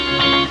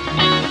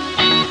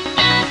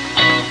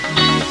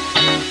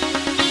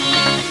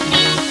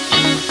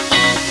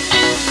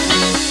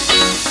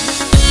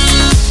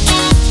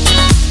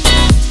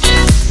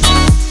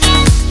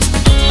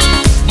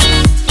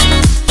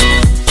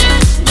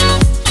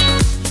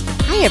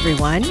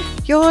everyone.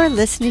 You're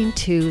listening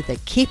to the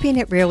Keeping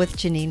It Real with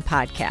Janine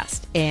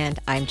podcast, and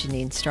I'm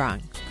Janine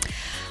Strong.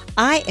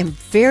 I am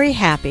very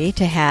happy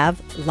to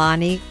have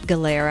Lonnie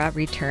Galera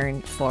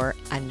return for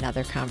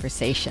another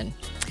conversation.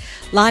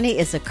 Lonnie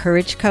is a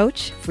courage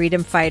coach,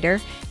 freedom fighter,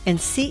 and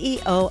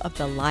CEO of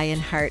the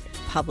Lionheart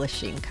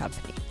Publishing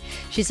Company.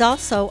 She's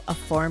also a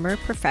former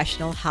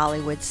professional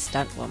Hollywood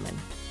stuntwoman.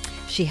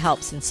 She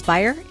helps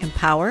inspire,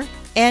 empower,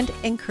 and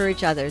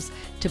encourage others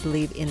to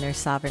believe in their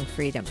sovereign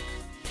freedom.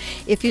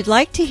 If you'd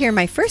like to hear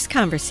my first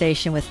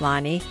conversation with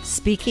Lonnie,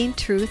 Speaking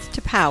Truth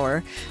to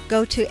Power,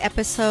 go to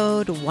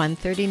episode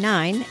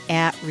 139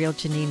 at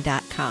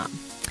realjanine.com.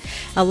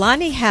 Now,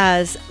 Lonnie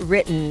has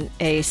written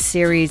a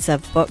series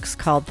of books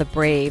called The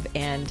Brave,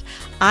 and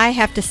I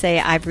have to say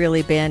I've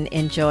really been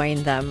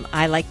enjoying them.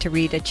 I like to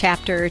read a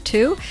chapter or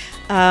two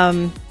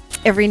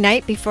every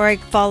night before I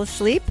fall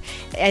asleep.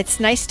 It's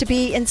nice to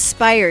be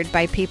inspired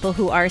by people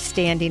who are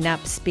standing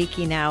up,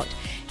 speaking out,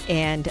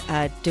 and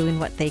doing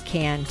what they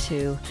can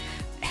to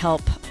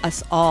help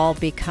us all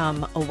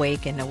become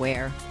awake and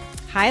aware.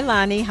 Hi,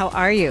 Lonnie. How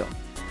are you?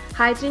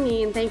 Hi,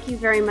 Janine. Thank you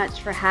very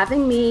much for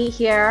having me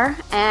here.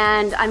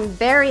 And I'm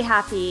very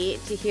happy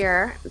to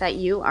hear that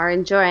you are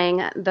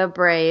enjoying The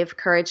Brave,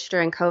 Courage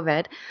During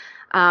COVID,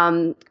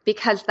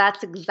 because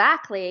that's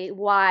exactly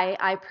why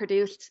I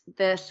produced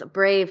this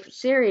Brave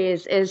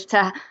series, is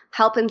to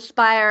help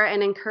inspire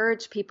and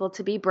encourage people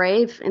to be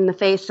brave in the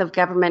face of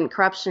government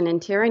corruption and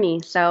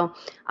tyranny. So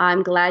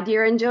I'm glad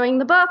you're enjoying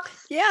the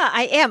books. Yeah,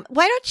 I am.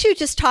 Why don't you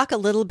just talk a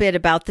little bit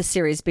about the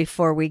series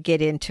before we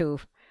get into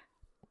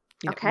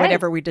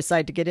whatever we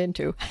decide to get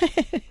into?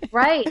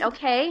 Right.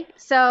 Okay.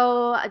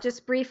 So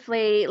just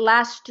briefly,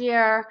 last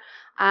year,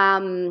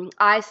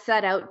 I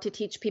set out to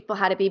teach people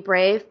how to be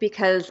brave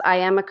because I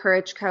am a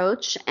courage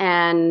coach,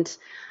 and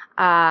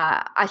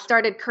I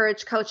started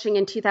courage coaching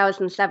in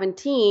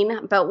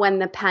 2017, but when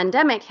the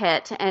pandemic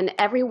hit and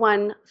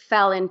everyone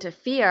fell into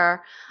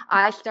fear,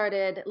 I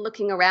started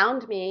looking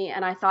around me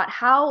and I thought,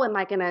 how am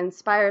I going to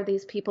inspire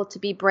these people to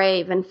be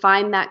brave and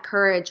find that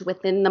courage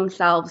within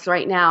themselves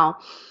right now?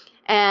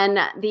 And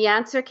the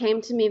answer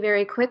came to me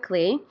very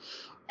quickly.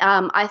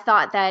 I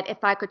thought that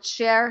if I could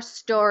share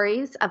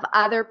stories of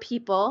other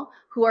people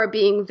who are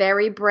being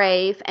very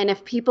brave, and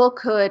if people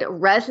could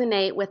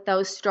resonate with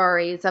those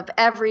stories of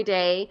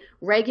everyday,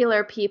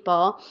 regular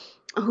people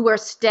who are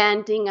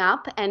standing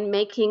up and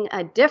making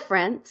a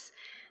difference,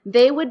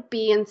 they would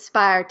be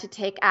inspired to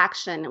take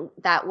action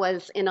that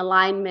was in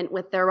alignment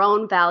with their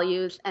own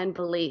values and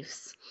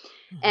beliefs.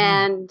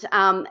 Mm-hmm.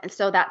 And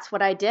so that's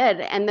what I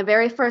did. And the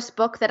very first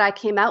book that I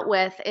came out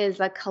with is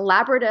a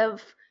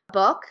collaborative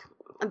book.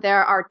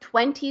 There are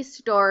 20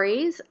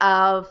 stories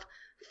of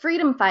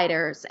freedom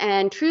fighters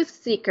and truth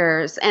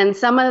seekers and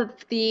some of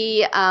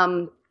the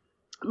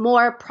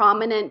more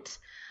prominent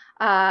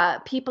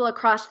people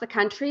across the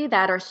country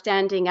that are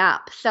standing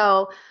up.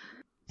 So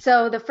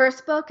the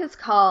first book is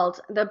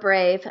called The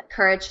Brave,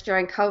 Courage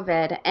During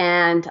COVID,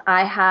 and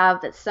I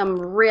have some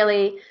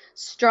really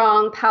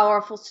strong,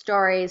 powerful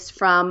stories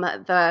from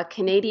the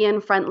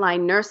Canadian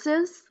frontline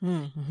nurses,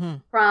 mm-hmm.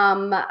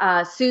 from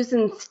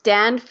Susan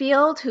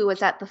Stanfield, who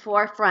was at the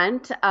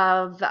forefront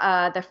of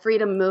the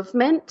freedom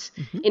movement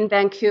mm-hmm. in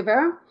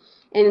Vancouver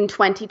in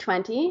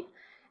 2020.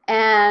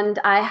 And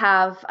I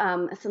have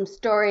some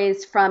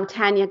stories from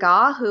Tanya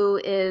Gaw, who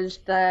is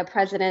the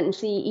president and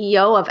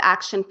CEO of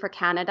Action for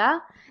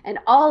Canada, and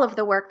all of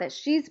the work that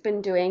she's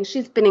been doing.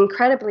 She's been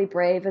incredibly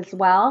brave as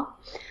well.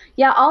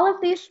 Yeah, all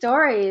of these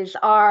stories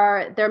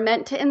they're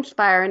meant to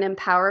inspire and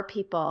empower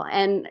people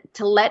and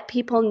to let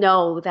people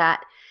know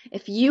that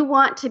if you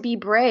want to be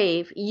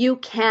brave, you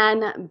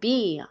can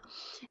be,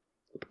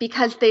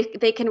 because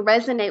they can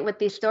resonate with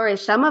these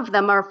stories. Some of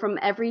them are from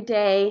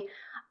everyday,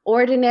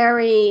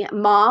 ordinary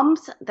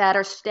moms that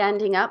are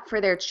standing up for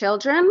their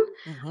children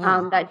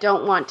mm-hmm. That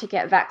don't want to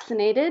get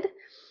vaccinated.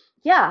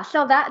 Yeah,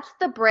 so that's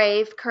The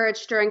Brave,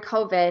 Courage During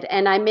COVID.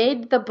 And I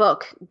made the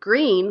book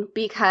green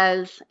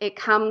because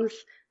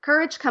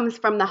courage comes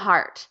from the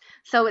heart.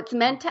 So it's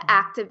meant to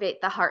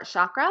activate the heart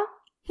chakra.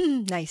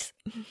 Nice.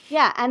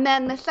 Yeah, and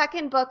then the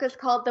second book is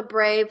called The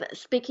Brave,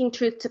 Speaking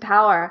Truth to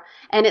Power.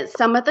 And it's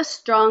some of the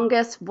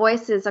strongest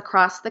voices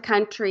across the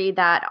country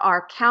that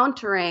are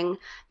countering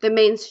the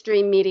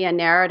mainstream media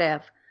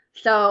narrative.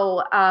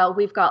 So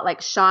we've got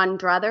like Sean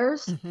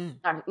Druthers.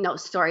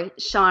 Mm-hmm.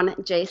 Sean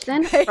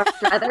Jason from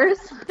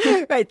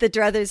Druthers. Right, the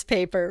Druthers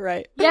paper,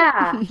 right.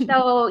 Yeah,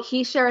 so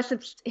he shares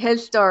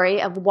his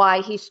story of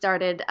why he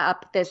started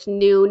up this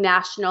new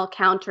national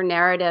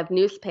counter-narrative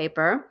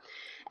newspaper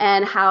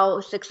and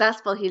how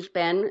successful he's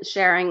been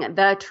sharing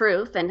the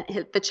truth and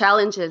the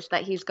challenges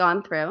that he's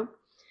gone through.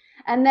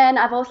 And then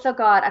I've also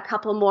got a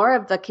couple more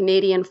of the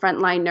Canadian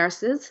frontline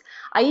nurses.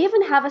 I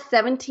even have a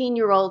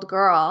 17-year-old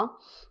girl,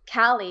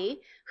 Callie,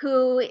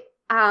 who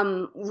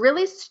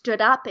really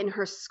stood up in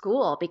her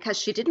school because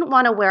she didn't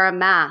want to wear a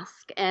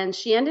mask. And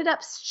she ended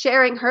up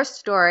sharing her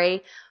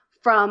story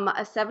from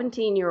a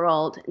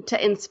 17-year-old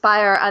to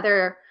inspire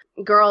other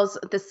girls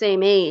the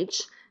same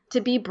age to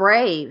be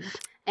brave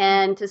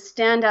and to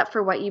stand up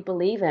for what you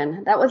believe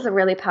in. That was a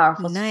really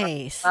powerful story as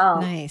Nice,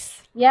 well.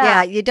 nice. Yeah,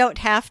 Yeah, you don't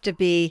have to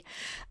be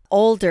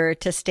older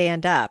to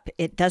stand up.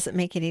 It doesn't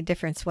make any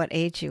difference what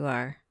age you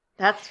are.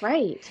 that's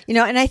right.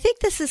 And I think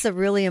this is a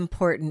really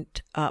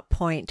important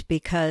point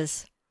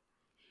because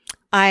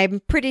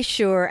I'm pretty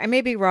sure, I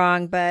may be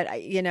wrong, but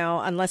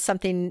unless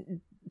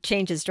something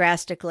changes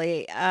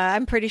drastically,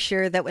 I'm pretty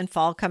sure that when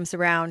fall comes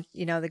around,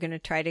 they're going to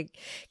try to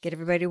get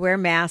everybody to wear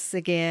masks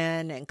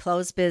again and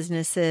close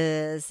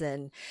businesses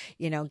and,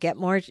 get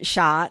more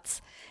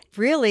shots.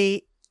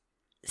 Really,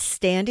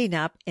 standing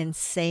up and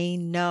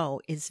saying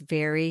no is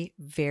very,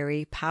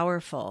 very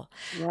powerful.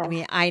 I Yes.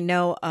 mean, I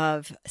know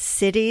of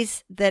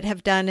cities that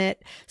have done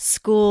it,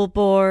 school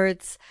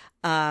boards,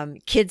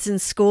 kids in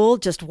school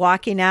just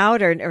walking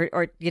out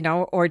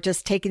or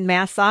just taking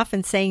masks off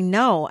and saying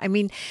no. I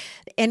mean,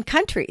 and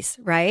countries,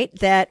 right,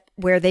 that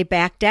where they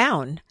back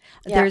down.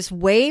 Yeah. There's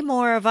way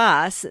more of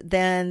us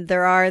than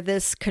there are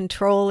this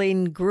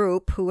controlling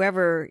group,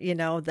 whoever,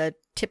 the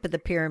tip of the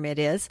pyramid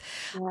is.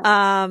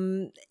 Yeah.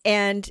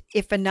 And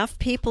if enough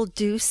people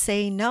do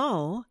say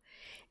no,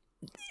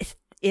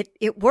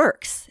 it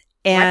works.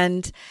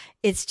 And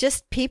it's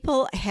just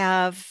people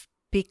have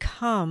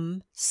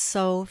become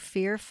so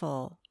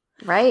fearful.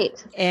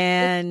 Right.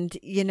 And,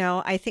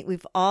 I think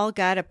we've all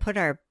got to put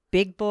our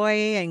big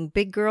boy and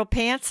big girl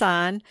pants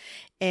on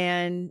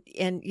and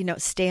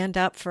stand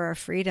up for our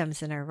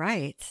freedoms and our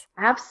rights.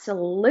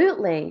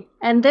 Absolutely.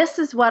 And this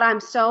is what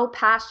I'm so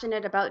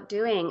passionate about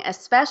doing,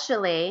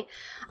 especially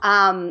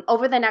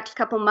over the next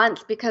couple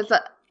months, because,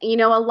 a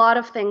lot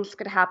of things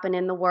could happen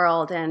in the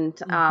world and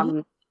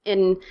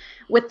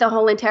with the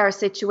whole entire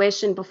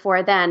situation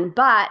before then.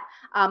 But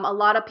a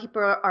lot of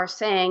people are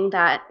saying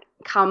that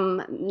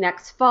come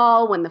next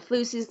fall, when the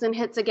flu season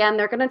hits again,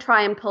 they're going to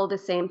try and pull the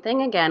same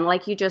thing again,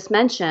 like you just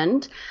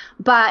mentioned.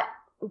 But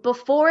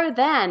before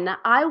then,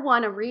 I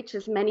want to reach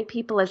as many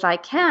people as I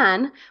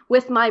can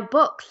with my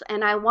books,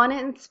 and I want to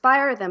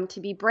inspire them to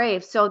be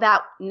brave so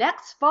that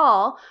next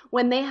fall,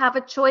 when they have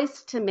a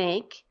choice to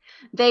make,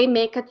 they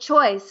make a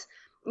choice.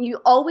 You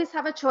always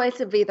have a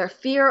choice of either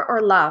fear or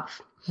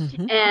love.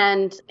 Mm-hmm.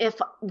 And if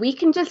we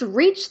can just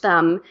reach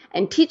them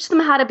and teach them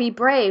how to be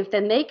brave,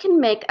 then they can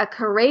make a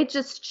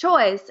courageous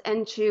choice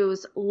and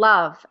choose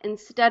love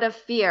instead of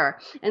fear.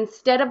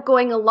 Instead of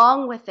going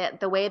along with it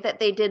the way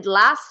that they did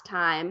last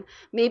time,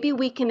 maybe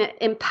we can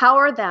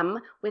empower them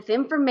with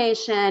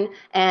information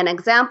and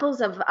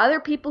examples of other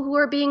people who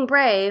are being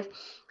brave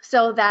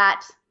so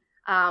that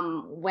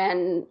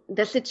when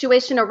the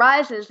situation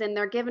arises and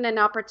they're given an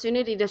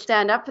opportunity to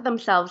stand up for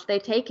themselves, they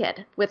take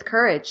it with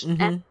courage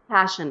and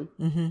passion.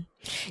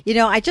 Mm-hmm.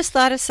 I just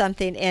thought of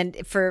something, and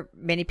for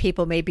many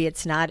people, maybe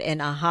it's not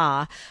an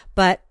aha,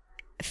 but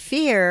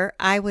fear,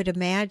 I would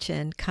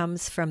imagine,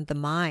 comes from the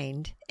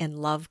mind and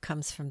love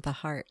comes from the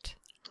heart.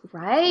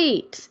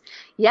 Right.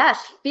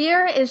 Yes.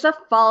 Fear is a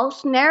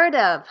false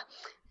narrative,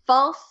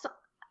 false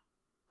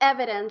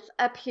evidence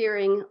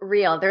appearing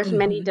real. There's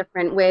many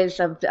different ways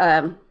of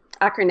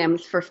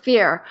acronyms for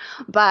fear,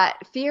 but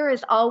fear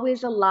is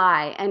always a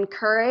lie, and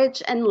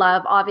courage and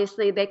love,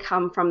 obviously, they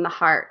come from the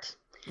heart.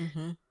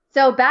 Mm-hmm.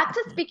 So back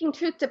to speaking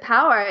truth to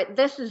power,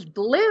 this is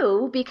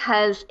blue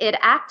because it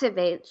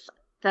activates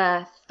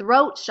the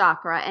throat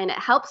chakra and it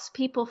helps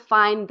people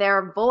find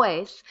their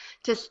voice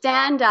to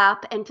stand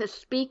up and to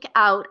speak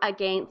out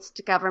against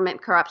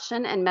government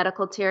corruption and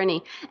medical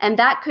tyranny. And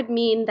that could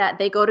mean that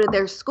they go to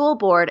their school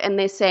board and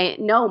they say,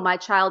 no, my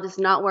child is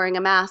not wearing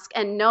a mask.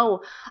 And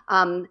no,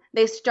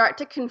 they start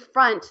to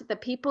confront the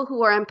people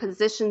who are in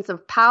positions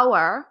of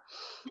power,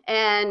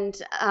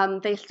 and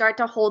they start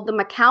to hold them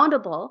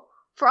accountable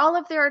for all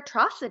of their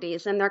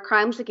atrocities and their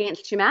crimes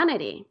against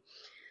humanity.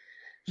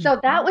 So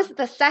that was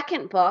the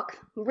second book.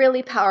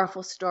 Really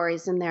powerful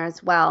stories in there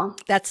as well.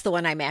 That's the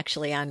one I'm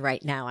actually on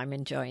right now. I'm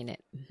enjoying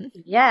it. Mm-hmm.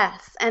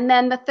 Yes. And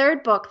then the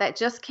third book that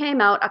just came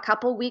out a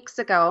couple weeks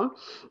ago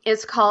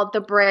is called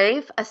The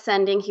Brave: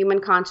 Ascending Human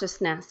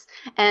Consciousness.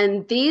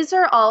 And these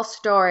are all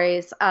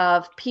stories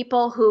of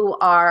people who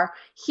are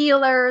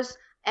healers,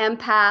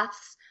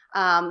 empaths,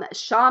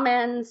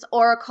 shamans,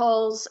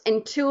 oracles,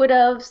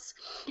 intuitives.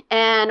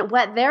 And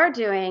what they're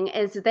doing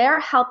is they're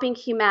helping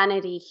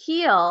humanity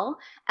heal,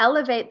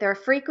 elevate their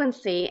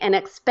frequency, and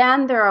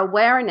expand their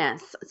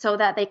awareness so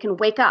that they can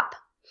wake up.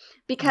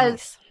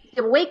 Because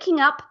the waking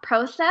up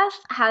process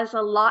has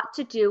a lot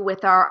to do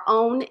with our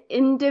own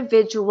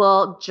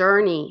individual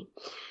journey.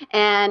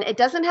 And it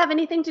doesn't have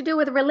anything to do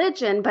with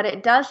religion, but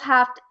it does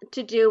have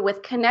to do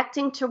with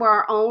connecting to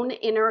our own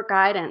inner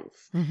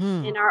guidance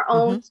and our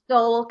own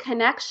soul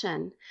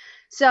connection.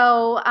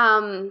 So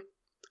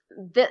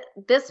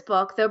this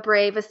book, The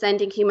Brave: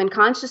 Ascending Human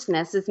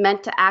Consciousness, is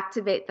meant to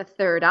activate the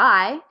third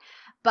eye,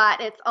 but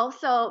it's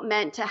also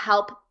meant to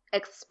help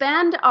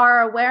expand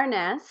our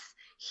awareness,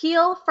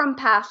 heal from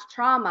past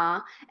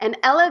trauma, and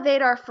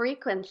elevate our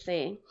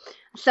frequency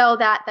so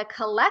that the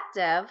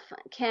collective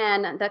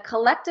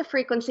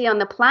frequency on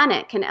the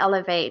planet can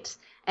elevate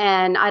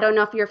And I don't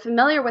know if you're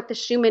familiar with the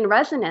Schumann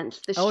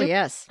resonance. The Oh, Schumann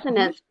yes.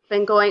 resonance has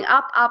been going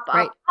up, up,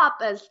 Right. up,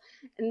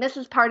 and this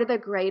is part of the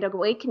great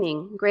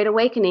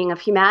awakening of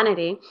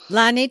humanity.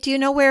 Lonnie, do you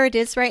know where it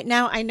is right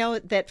now? I know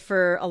that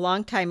for a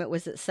long time it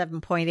was at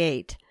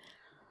 7.8.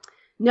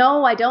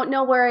 No, I don't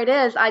know where it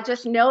is. I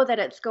just know that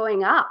it's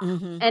going up,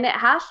 and it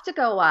has to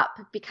go up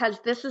because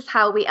this is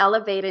how we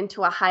elevate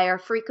into a higher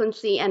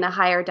frequency and a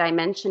higher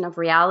dimension of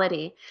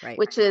reality, Right.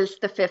 which is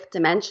the fifth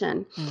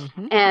dimension.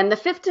 And the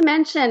fifth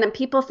dimension, and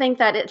people think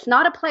that it's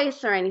not a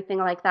place or anything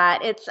like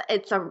that. It's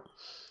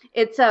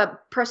a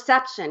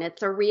perception,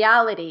 it's a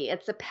reality,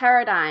 it's a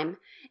paradigm,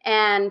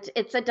 and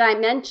it's a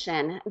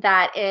dimension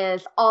that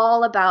is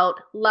all about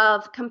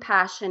love,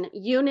 compassion,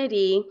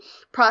 unity,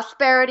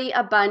 prosperity,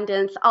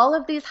 abundance, all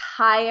of these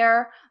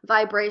higher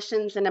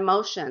vibrations and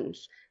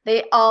emotions.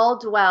 They all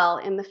dwell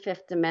in the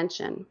fifth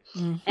dimension.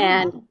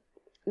 And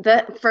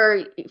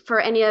for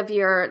any of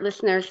your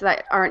listeners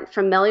that aren't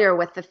familiar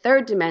with the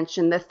third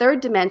dimension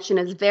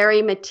is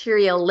very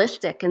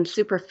materialistic and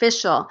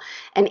superficial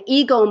and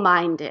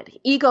ego-minded,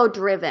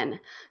 ego-driven.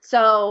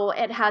 So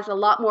it has a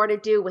lot more to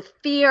do with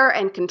fear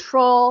and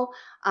control,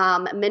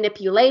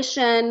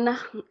 manipulation.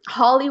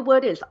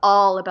 Hollywood is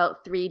all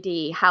about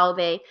 3D, how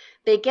they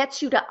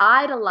get you to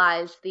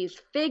idolize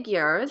these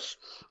figures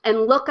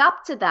and look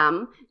up to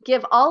them,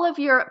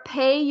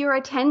 pay your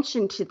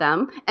attention to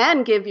them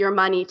and give your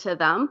money to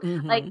them.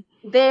 Like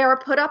they are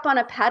put up on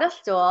a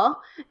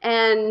pedestal,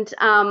 and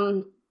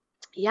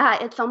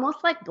it's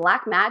almost like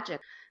black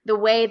magic, the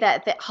way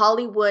that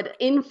Hollywood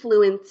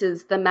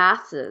influences the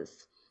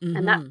masses.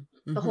 And that's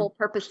the whole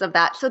purpose of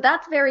that. So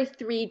that's very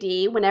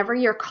 3D. Whenever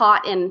you're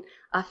caught in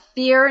a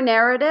fear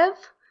narrative,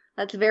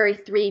 that's very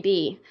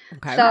 3D.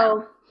 Okay.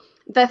 So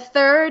the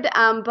third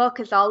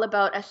book is all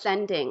about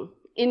ascending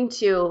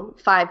into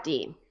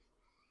 5D.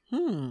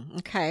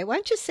 Okay. Why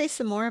don't you say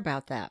some more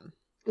about that?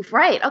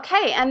 Right.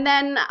 Okay. And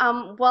then,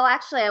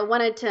 actually, I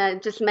wanted to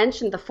just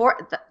mention the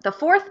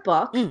fourth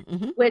book,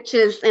 which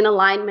is in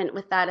alignment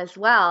with that as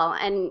well.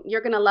 And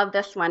you're going to love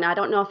this one. I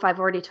don't know if I've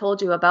already told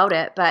you about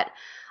it, but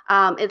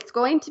it's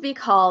going to be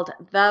called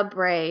The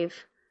Brave,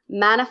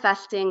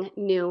 Manifesting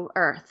New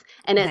Earth.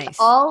 And it's Nice.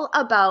 all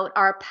about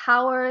our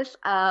powers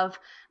of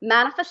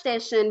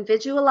manifestation,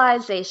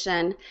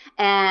 visualization,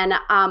 and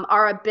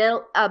our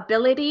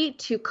ability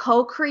to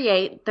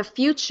co-create the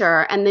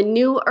future and the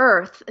new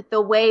earth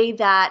the way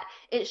that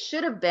it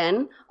should have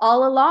been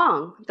all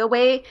along, the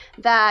way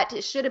that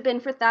it should have been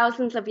for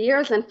thousands of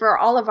years and for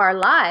all of our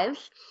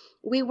lives.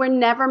 We were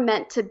never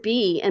meant to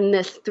be in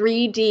this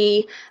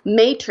 3D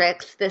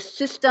matrix, this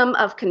system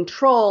of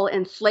control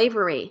and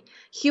slavery.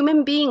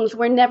 Human beings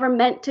were never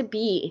meant to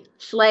be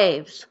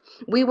slaves.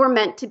 We were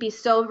meant to be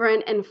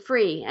sovereign and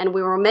free, and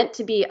we were meant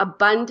to be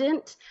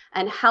abundant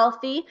and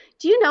healthy.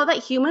 Do you know that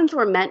humans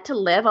were meant to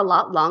live a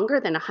lot longer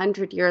than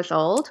 100 years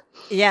old?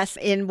 Yes.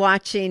 In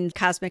watching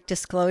Cosmic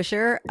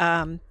Disclosure,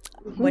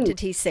 what did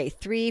he say?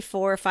 300,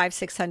 400, 500,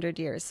 600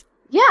 years.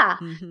 Yeah,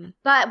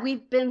 but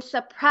we've been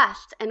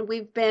suppressed and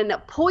we've been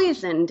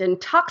poisoned and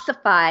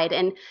toxified.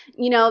 And,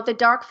 the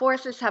dark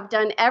forces have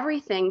done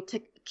everything to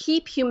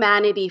keep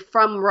humanity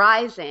from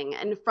rising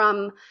and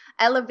from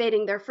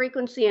elevating their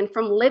frequency and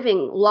from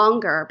living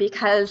longer,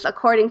 because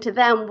according to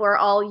them, we're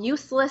all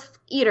useless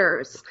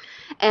eaters.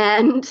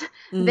 And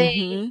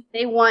they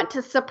want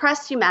to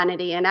suppress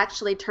humanity and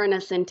actually turn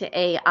us into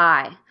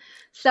AI.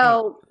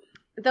 So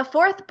the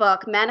fourth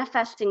book,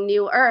 Manifesting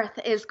New Earth,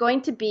 is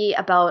going to be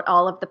about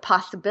all of the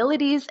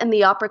possibilities and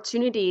the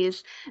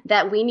opportunities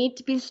that we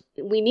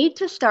need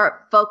to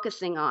start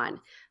focusing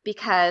on,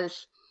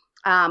 because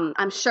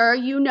I'm sure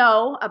you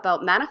know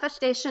about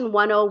Manifestation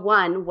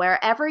 101.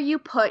 Wherever you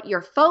put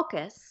your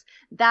focus,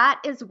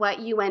 that is what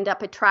you end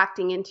up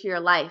attracting into your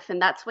life,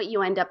 and that's what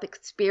you end up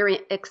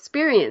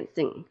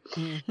experiencing.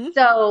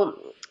 So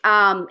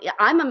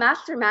I'm a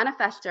master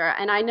manifester,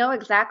 and I know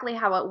exactly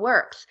how it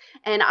works.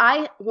 And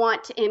I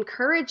want to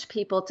encourage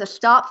people to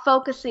stop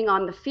focusing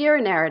on the fear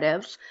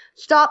narratives,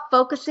 stop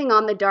focusing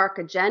on the dark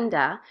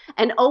agenda,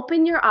 and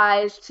open your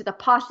eyes to the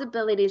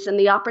possibilities and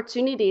the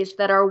opportunities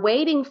that are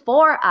waiting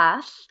for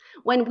us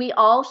when we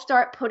all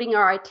start putting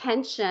our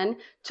attention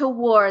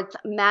towards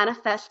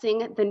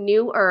manifesting the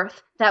new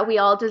earth that we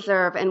all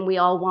deserve and we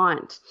all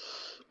want.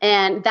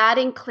 And that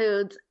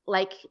includes,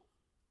 like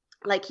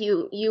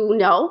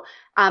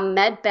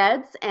med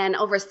beds and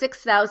over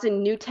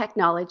 6,000 new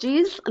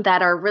technologies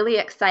that are really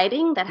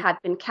exciting that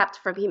have been kept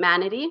from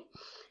humanity.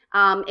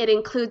 It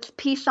includes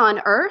peace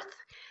on earth.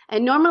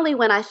 And normally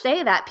when I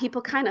say that,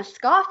 people kind of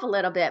scoff a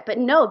little bit, but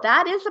no,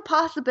 that is a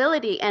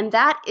possibility, and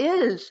that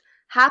is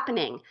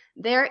happening.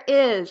 There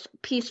is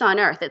peace on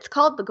earth. It's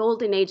called the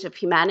golden age of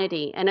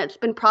humanity, and it's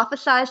been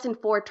prophesized and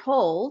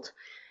foretold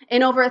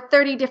in over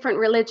 30 different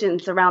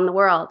religions around the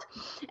world,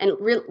 and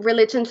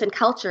religions and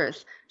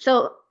cultures.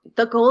 So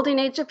the golden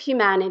age of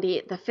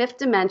humanity, the fifth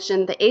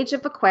dimension, the age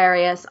of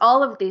Aquarius,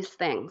 all of these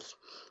things.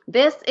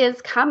 This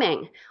is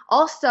coming.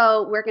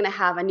 Also, we're going to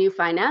have a new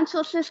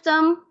financial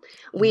system.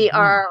 We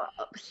are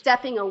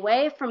stepping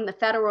away from the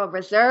Federal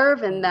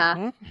Reserve and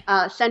the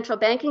central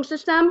banking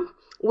system,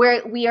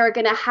 where we are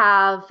going to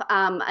have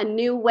a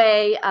new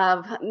way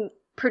of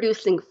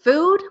producing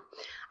food.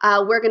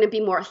 We're going to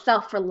be more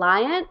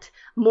self-reliant,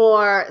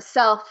 more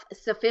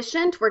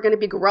self-sufficient. We're going to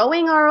be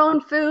growing our own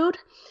food.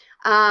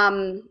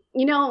 Flying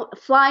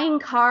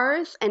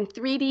cars and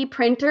 3D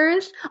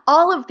printers,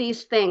 all of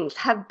these things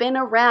have been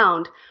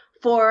around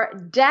for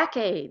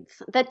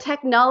decades. The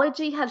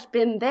technology has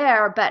been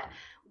there, but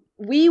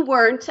we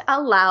weren't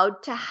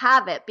allowed to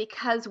have it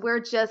because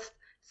we're just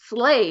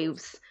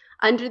slaves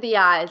under the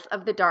eyes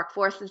of the dark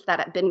forces that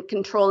have been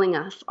controlling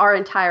us our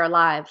entire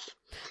lives.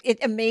 It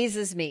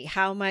amazes me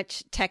how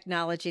much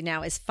technology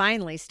now is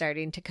finally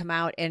starting to come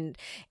out, and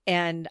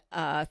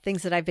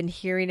things that I've been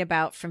hearing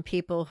about from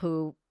people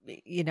who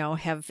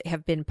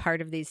have been part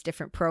of these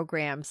different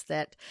programs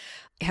that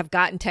have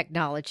gotten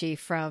technology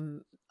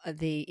from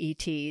the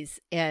ETs.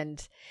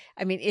 And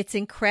I mean, it's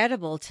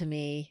incredible to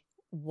me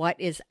what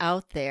is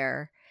out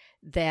there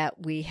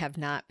that we have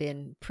not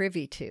been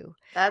privy to.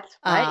 That's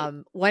right.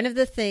 One of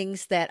the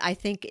things that I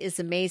think is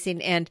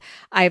amazing, and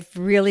I've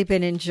really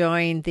been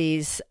enjoying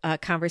these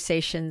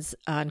conversations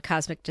on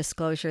cosmic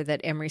disclosure that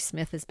Emery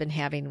Smith has been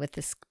having with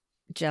this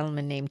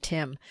gentleman named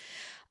Tim.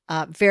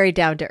 Very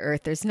down to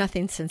earth. There's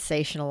nothing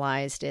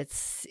sensationalized.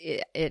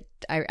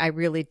 I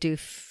really do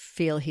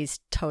feel he's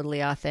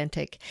totally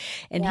authentic.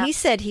 And he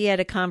said he had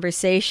a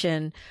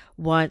conversation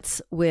once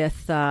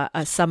with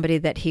somebody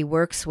that he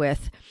works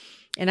with,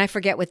 and I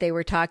forget what they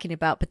were talking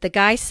about, but the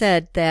guy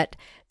said that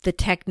the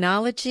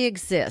technology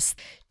exists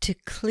to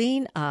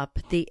clean up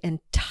the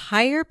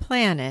entire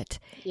planet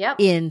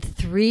in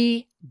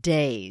 3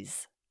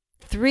 days.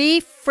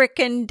 3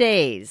 frickin'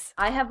 days.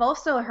 I have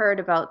also heard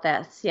about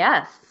this.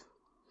 Yes.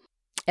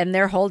 And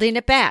they're holding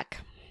it back.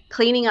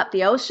 Cleaning up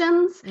the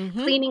oceans,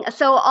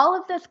 So all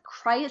of this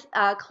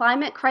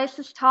climate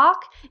crisis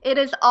talk, it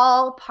is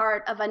all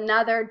part of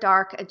another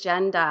dark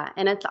agenda.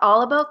 And it's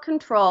all about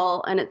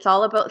control, and it's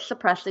all about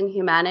suppressing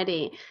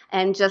humanity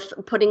and just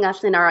putting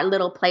us in our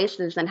little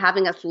places and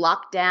having us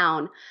locked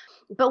down.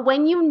 But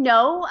when you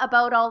know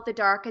about all the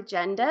dark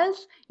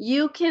agendas,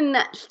 you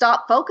can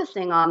stop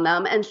focusing on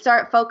them and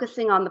start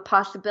focusing on the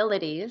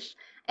possibilities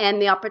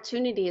and the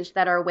opportunities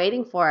that are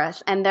waiting for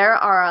us. And there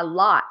are a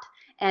lot.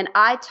 And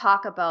I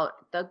talk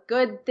about the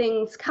good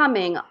things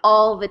coming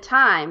all the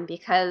time,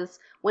 because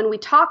when we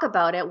talk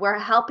about it, we're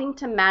helping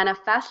to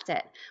manifest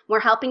it.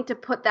 We're helping to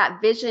put that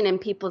vision in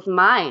people's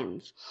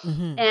minds.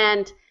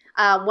 And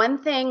one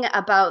thing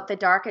about the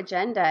dark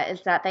agenda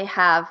is that they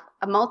have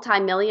a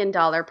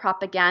multi-million-dollar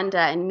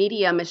propaganda and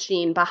media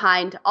machine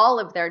behind all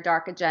of their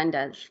dark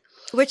agendas.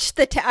 Which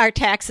our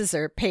taxes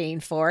are paying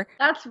for.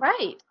 That's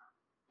right.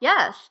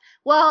 Yes.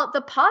 Well,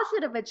 the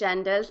positive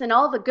agendas and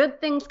all the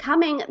good things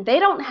coming, they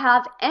don't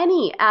have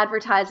any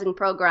advertising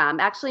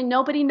program. Actually,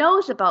 nobody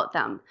knows about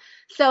them.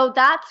 So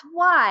that's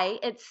why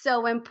it's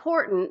so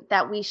important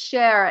that we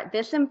share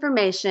this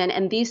information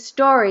and these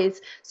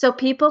stories so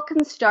people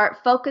can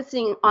start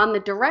focusing on the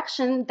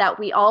direction that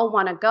we all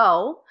want to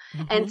go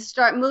and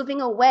start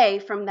moving away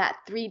from that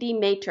 3D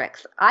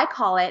matrix. I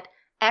call it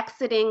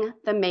exiting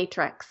the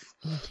matrix.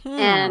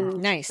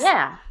 And nice.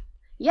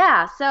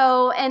 Yeah.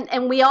 So,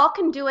 and we all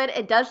can do it.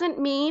 It doesn't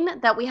mean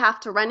that we have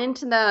to run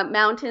into the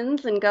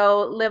mountains and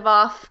go live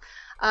off,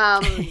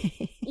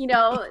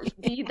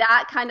 be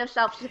that kind of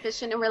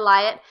self-sufficient and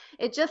reliant.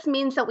 It just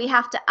means that we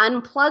have to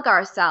unplug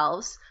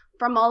ourselves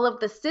from all of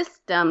the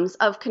systems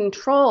of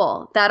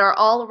control that are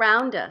all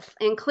around us,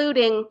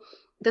 including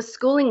the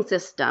schooling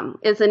system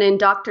is an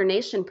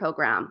indoctrination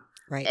program.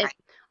 Right.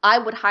 I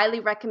would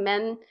highly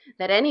recommend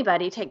that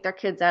anybody take their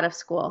kids out of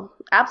school.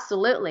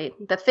 Absolutely.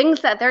 The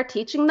things that they're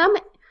teaching them,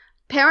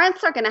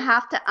 parents are going to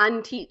have to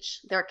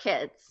unteach their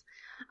kids.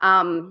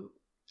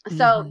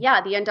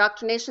 The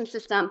indoctrination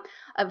system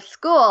of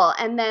school,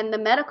 and then the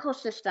medical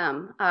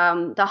system,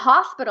 the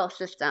hospital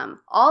system,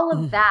 all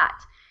of that.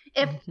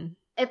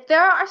 If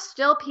there are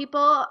still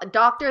people,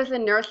 doctors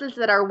and nurses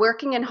that are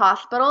working in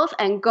hospitals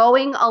and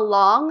going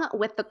along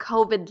with the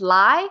COVID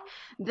lie,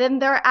 then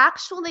they're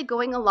actually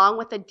going along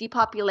with a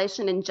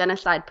depopulation and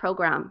genocide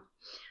program.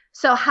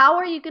 So how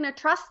are you going to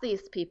trust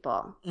these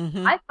people?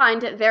 I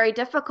find it very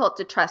difficult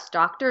to trust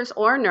doctors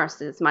or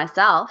nurses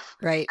myself.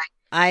 Right.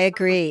 I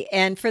agree.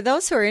 And for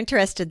those who are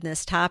interested in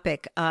this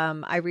topic,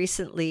 I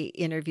recently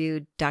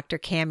interviewed Dr.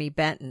 Cami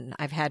Benton.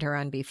 I've had her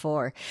on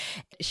before.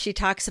 She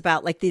talks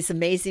about like these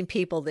amazing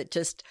people that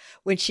just,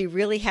 when she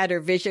really had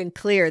her vision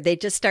clear, they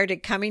just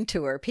started coming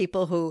to her.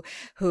 People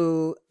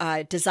who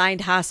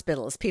designed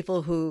hospitals,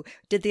 people who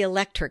did the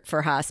electric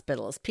for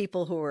hospitals,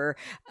 people who were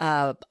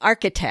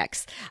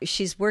architects.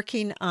 She's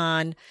working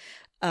on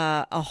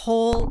a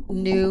whole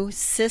new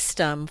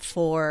system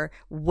for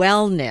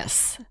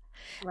wellness.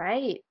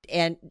 Right.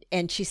 And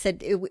she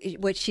said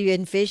what she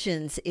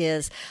envisions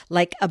is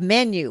like a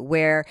menu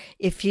where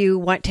if you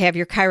want to have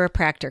your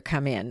chiropractor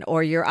come in,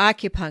 or your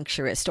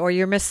acupuncturist, or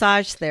your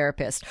massage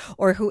therapist,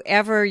 or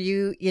whoever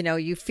you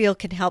feel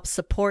can help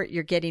support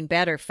your getting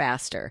better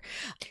faster.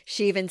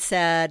 She even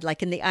said,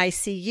 like in the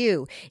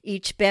ICU,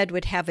 each bed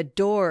would have a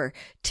door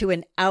to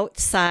an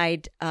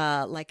outside,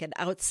 like an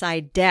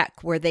outside deck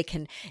where they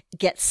can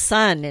get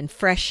sun and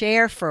fresh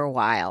air for a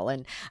while.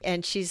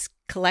 And she's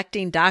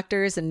collecting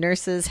doctors and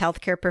nurses,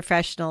 healthcare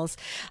professionals.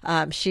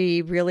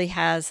 She really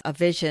has a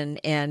vision,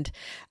 and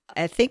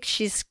I think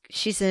she's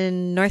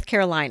in North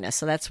Carolina,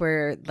 so that's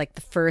where like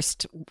the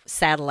first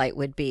satellite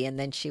would be, and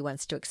then she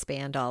wants to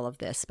expand all of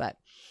this. But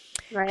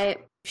right,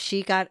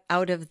 she got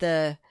out of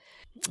the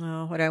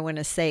what do I want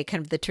to say,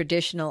 kind of the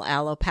traditional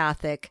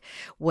allopathic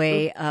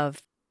way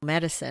of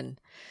medicine.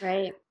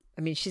 Right.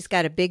 I mean, she's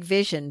got a big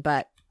vision,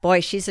 but boy,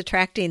 she's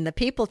attracting the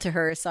people to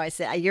her. So I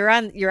said, you're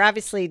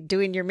obviously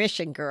doing your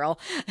mission, girl.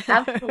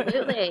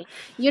 Absolutely.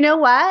 You know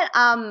what?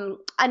 And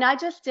I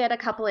just did a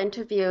couple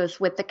interviews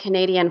with the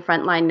Canadian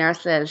frontline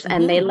nurses,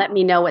 and they let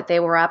me know what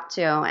they were up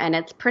to. And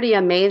it's pretty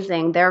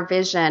amazing, their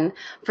vision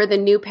for the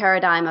new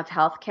paradigm of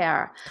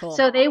healthcare. Cool.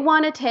 So they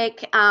want to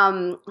take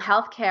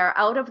healthcare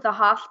out of the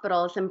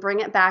hospitals and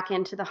bring it back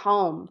into the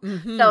home,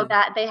 so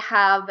that they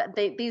have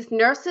these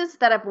nurses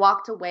that have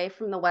walked away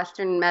from the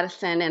Western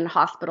medicine and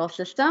hospital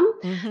system.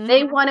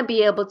 They want to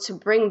be able to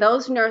bring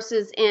those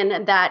nurses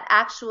in that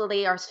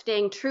actually are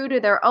staying true to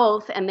their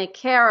oath, and they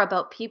care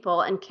about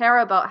people and care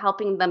about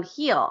helping them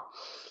heal.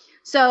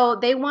 So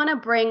they want to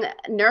bring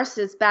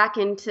nurses back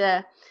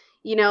into,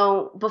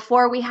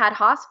 before we had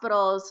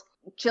hospitals,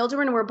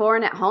 children were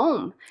born at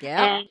home,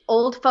 and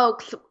old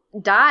folks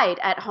died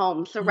at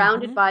home,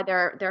 surrounded by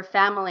their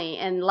family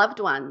and loved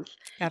ones.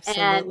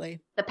 Absolutely. And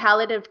the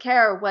palliative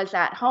care was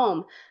at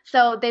home.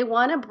 So they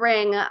want to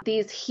bring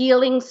these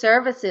healing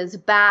services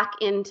back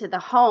into the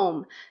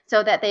home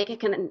so that they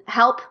can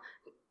help,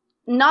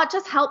 not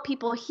just help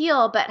people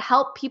heal, but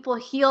help people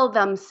heal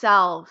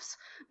themselves,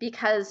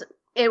 because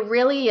it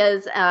really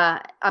is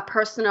a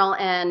personal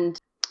and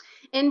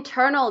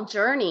internal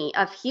journey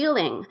of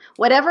healing.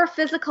 Whatever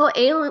physical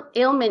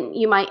ailment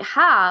you might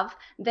have,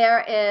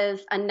 there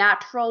is a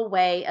natural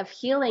way of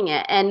healing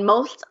it. And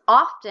most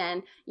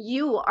often,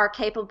 you are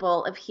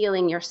capable of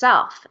healing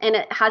yourself. And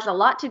it has a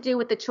lot to do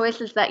with the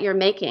choices that you're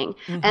making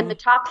and the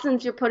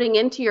toxins you're putting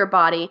into your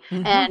body,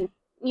 and,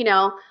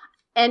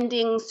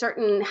 ending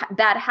certain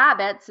bad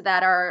habits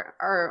that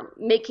are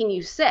making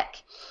you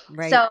sick.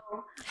 Right. So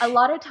a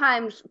lot of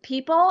times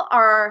people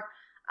are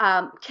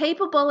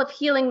capable of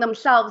healing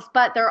themselves,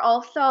 but they're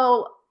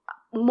also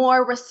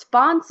more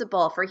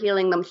responsible for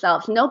healing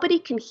themselves. Nobody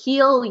can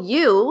heal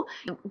you,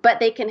 but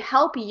they can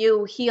help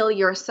you heal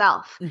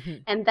yourself.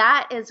 And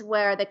that is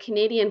where the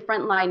Canadian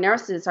frontline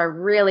nurses are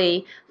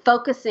really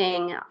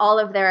focusing all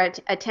of their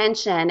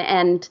attention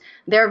and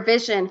their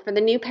vision for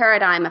the new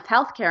paradigm of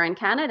healthcare in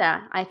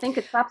Canada. I think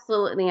it's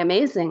absolutely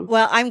amazing.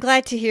 Well, I'm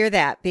glad to hear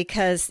that,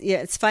 because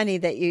it's funny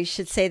that you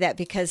should say that,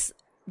 because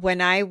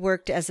when I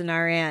worked as an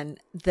RN,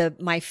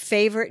 my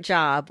favorite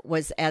job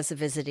was as a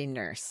visiting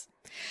nurse.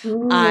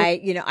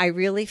 I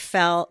really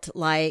felt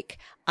like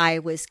I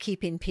was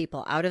keeping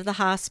people out of the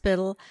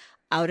hospital,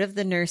 out of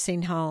the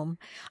nursing home.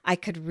 I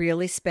could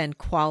really spend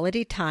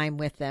quality time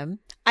with them.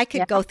 I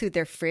could go through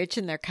their fridge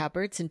and their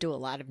cupboards and do a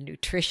lot of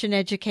nutrition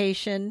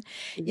education.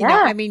 You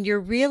know, I mean,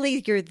 you're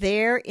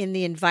there in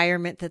the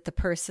environment that the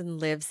person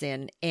lives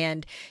in,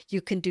 and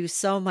you can do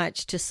so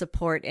much to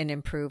support and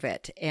improve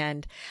it.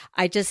 And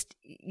I just,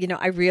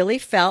 I really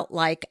felt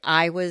like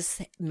I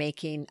was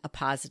making a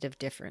positive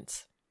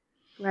difference.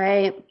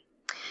 Right.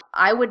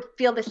 I would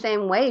feel the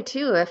same way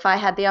too if I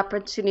had the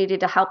opportunity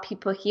to help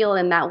people heal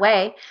in that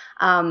way.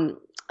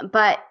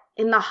 But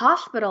in the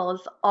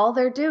hospitals, all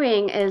they're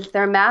doing is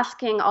they're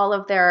masking all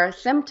of their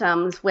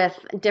symptoms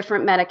with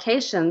different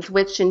medications,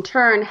 which in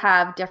turn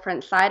have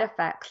different side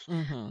effects.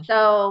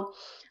 So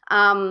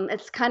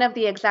it's kind of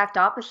the exact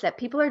opposite.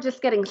 People are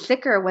just getting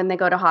sicker when they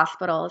go to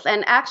hospitals.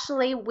 And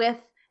actually, with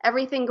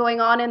everything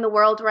going on in the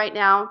world right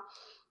now,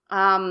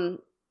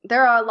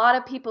 there are a lot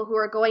of people who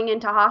are going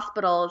into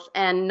hospitals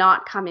and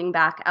not coming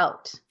back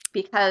out,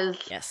 because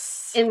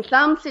in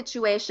some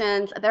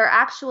situations, they're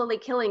actually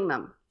killing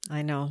them.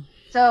 I know.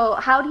 So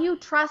how do you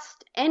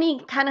trust any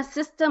kind of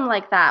system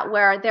like that,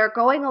 where they're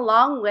going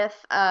along with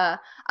a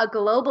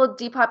global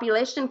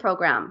depopulation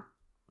program?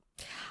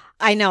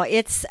 I know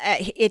it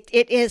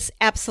is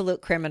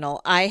absolute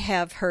criminal. I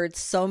have heard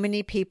so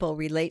many people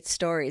relate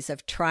stories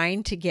of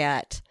trying to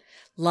get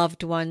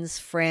loved ones,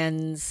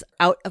 friends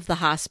out of the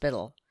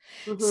hospital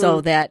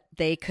so that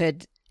they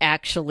could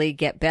actually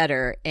get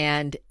better,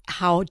 and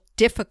how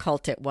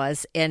difficult it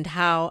was. And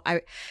how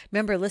I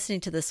remember listening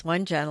to this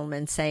one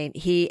gentleman saying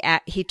he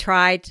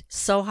tried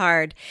so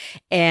hard,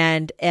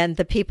 and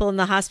the people in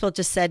the hospital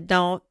just said,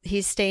 no,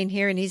 he's staying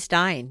here and he's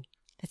dying.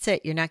 That's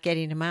it. You're not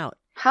getting him out.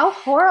 How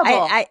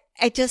horrible.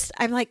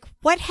 I'm like,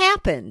 what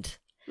happened?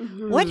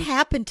 What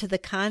happened to the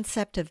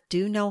concept of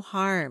do no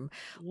harm?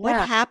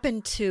 What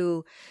happened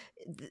to,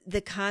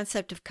 the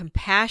concept of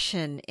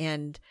compassion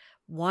and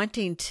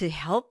wanting to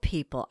help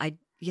people. I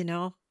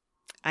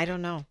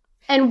don't know.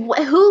 And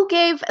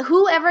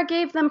whoever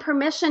gave them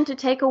permission to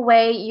take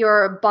away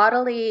your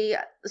bodily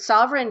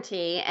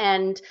sovereignty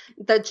and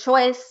the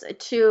choice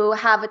to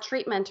have a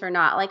treatment or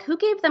not? Like, who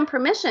gave them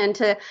permission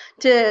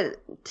to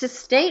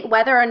state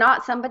whether or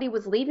not somebody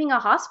was leaving a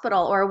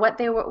hospital or what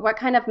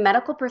kind of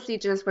medical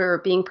procedures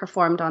were being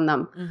performed on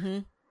them? Mm-hmm.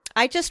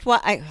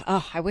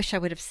 I wish I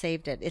would have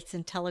saved it. It's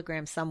in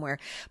Telegram somewhere,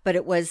 but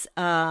it was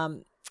a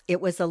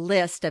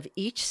list of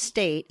each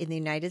state in the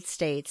United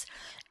States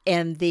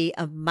and the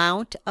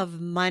amount of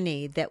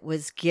money that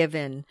was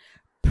given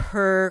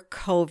per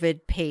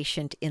COVID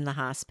patient in the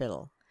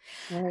hospital.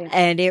 Right.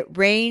 And it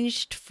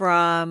ranged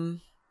from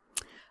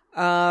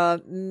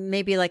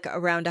maybe like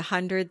around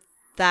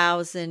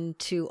 100,000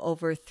 to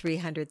over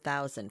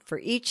 300,000 for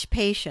each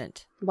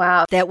patient.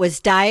 Wow. That was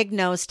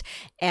diagnosed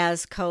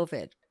as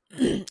COVID.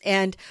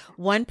 And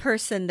one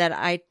person that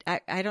I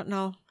don't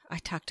know, I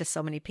talked to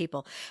so many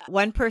people.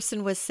 One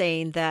person was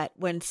saying that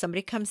when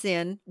somebody comes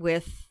in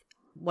with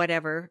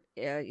whatever,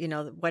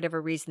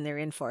 whatever reason they're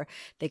in for,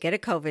 they get a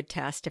COVID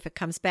test. If it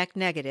comes back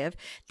negative,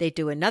 they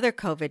do another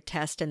COVID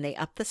test and they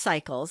up the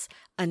cycles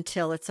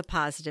until it's a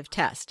positive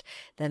test.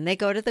 Then they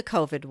go to the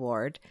COVID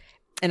ward.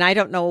 And I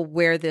don't know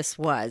where this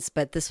was,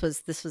 but this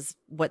was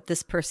what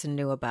this person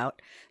knew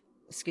about.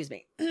 Excuse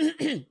me.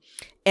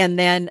 And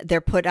then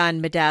they're put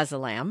on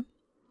midazolam.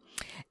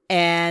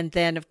 And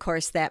then, of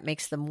course, that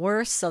makes them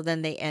worse. So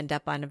then they end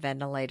up on a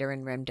ventilator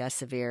and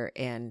remdesivir,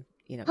 and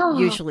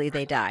usually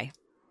they die.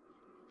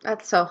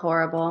 That's so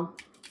horrible.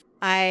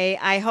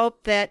 I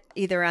hope that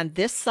either on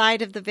this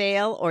side of the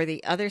veil or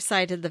the other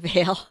side of the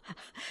veil,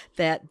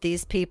 that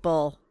these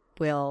people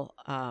will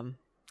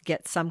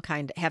have some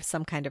kind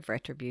of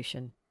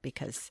retribution,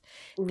 because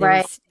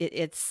right.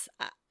 It's.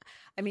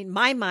 I mean,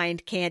 my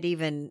mind can't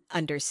even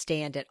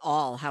understand at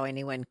all how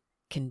anyone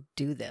can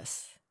do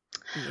this.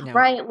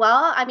 Right.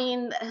 Well, I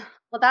mean,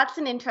 that's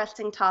an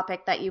interesting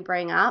topic that you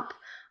bring up.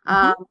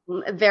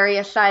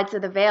 Various sides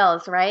of the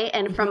veils, right?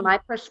 And from my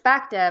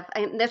perspective,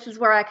 and this is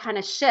where I kind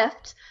of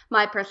shift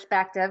my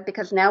perspective,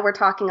 because now we're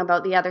talking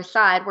about the other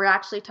side. We're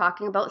actually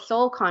talking about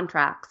soul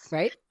contracts.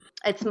 Right.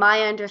 It's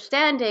my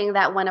understanding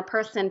that when a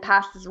person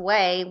passes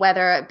away,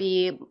 whether it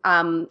be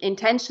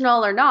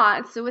intentional or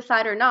not,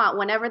 suicide or not,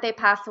 whenever they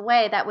pass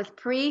away, that was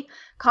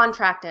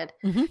pre-contracted.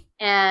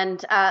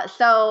 And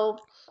so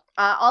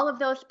all of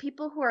those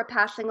people who are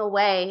passing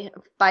away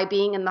by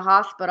being in the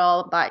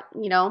hospital, but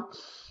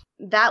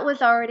that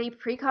was already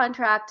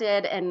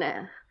pre-contracted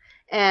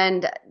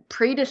and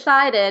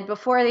pre-decided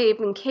before they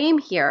even came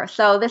here.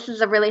 So this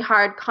is a really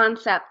hard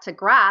concept to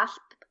grasp,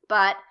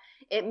 but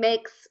it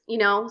makes,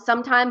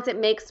 sometimes it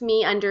makes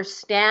me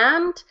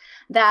understand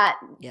that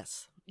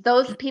yes,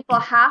 those people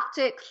have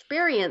to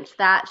experience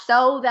that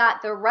so that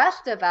the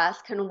rest of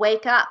us can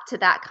wake up to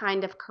that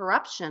kind of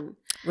corruption.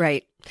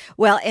 Right.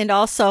 Well, and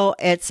also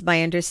it's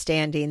my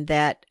understanding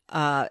that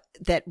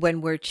that when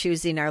we're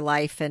choosing our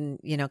life and,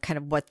 kind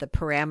of what the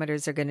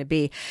parameters are going to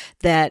be,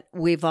 that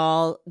we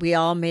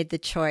all made the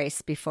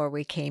choice before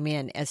we came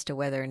in as to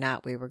whether or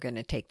not we were going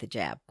to take the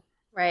jab.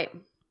 Right.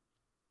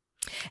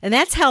 And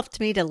that's helped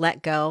me to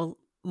let go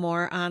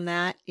more on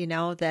that,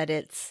 that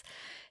it's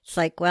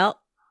like, well,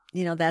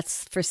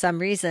 that's for some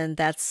reason,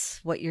 that's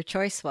what your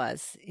choice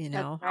was,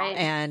 That's right.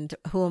 And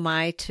who am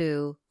I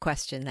to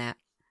question that?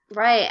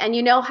 Right. And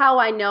you know how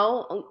I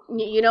know,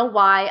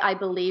 why I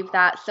believe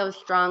that so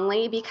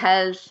strongly?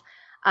 Because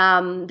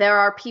there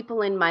are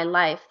people in my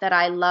life that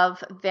I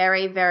love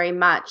very, very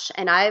much.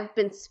 And I've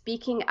been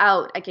speaking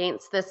out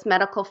against this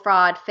medical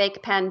fraud,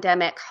 fake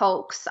pandemic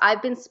hoax.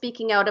 I've been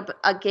speaking out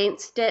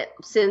against it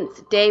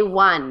since day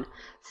one,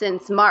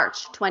 since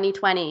March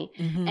 2020.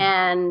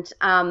 And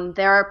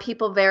there are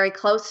people very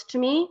close to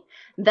me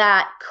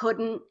that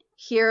couldn't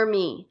hear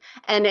me.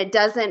 And it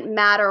doesn't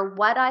matter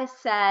what I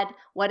said,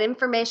 what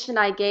information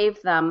I gave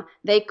them,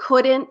 they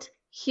couldn't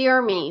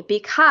hear me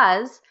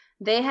because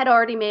they had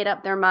already made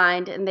up their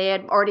mind and they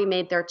had already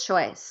made their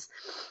choice.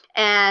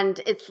 And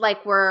it's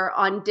like we're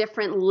on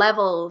different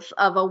levels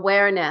of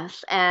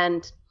awareness.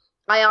 And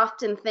I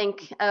often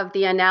think of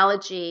the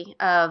analogy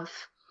of,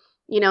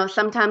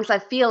 sometimes I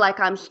feel like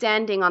I'm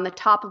standing on the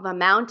top of a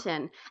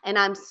mountain and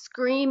I'm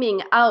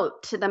screaming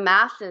out to the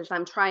masses.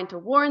 I'm trying to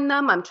warn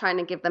them. I'm trying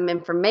to give them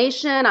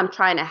information. I'm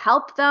trying to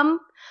help them,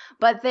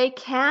 but they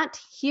can't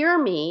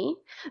hear me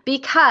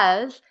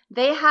because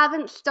they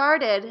haven't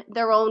started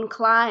their own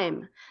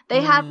climb.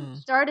 They haven't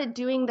started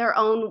doing their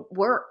own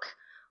work,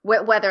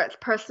 whether it's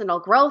personal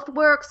growth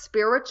work,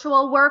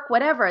 spiritual work,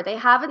 whatever. They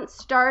haven't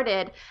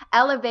started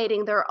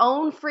elevating their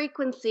own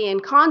frequency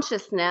and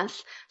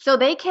consciousness, so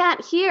they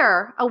can't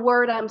hear a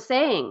word I'm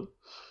saying.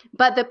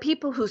 But the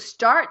people who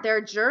start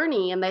their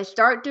journey and they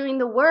start doing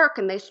the work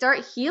and they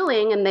start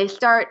healing and they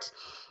start,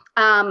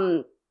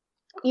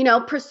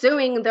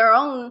 pursuing their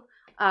own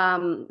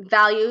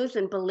values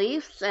and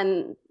beliefs,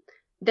 and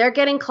they're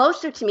getting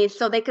closer to me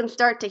so they can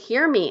start to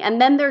hear me.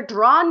 And then they're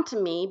drawn to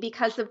me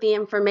because of the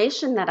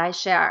information that I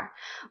share.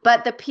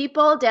 But the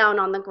people down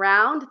on the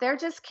ground, they're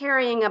just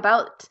carrying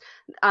about,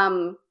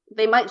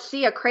 they might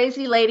see a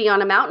crazy lady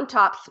on a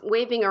mountaintop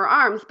waving her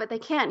arms, but they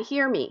can't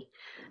hear me.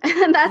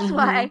 And that's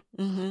why,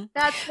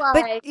 that's why.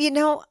 But, you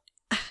know,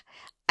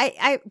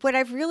 I what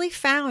I've really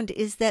found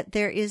is that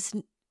there is,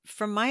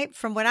 from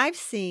what I've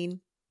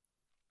seen,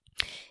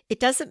 it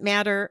doesn't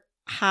matter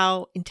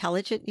how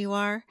intelligent you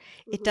are.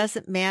 It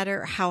doesn't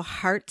matter how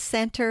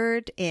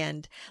heart-centered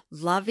and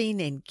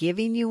loving and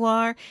giving you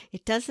are.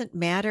 It doesn't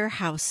matter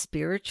how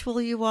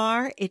spiritual you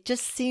are. It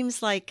just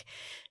seems like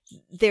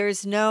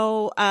there's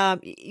no,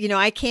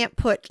 I can't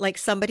put like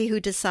somebody who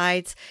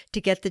decides to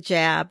get the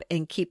jab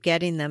and keep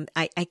getting them.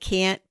 I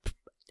can't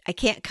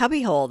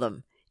cubbyhole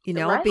them,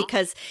 Right.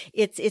 because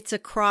it's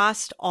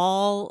across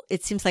all,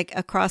 it seems like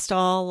across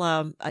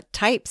all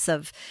types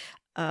of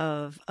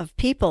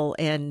people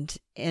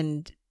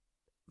and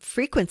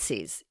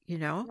frequencies,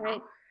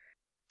 Right.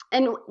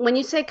 And when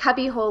you say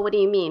cubbyhole, what do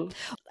you mean?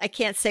 I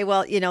can't say,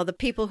 well, the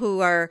people who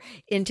are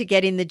into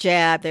getting the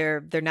jab,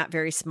 they're not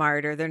very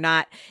smart, or they're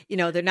not,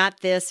 they're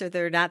not this or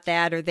they're not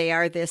that, or they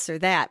are this or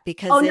that,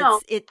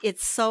 because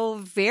it's so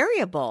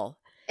variable.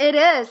 It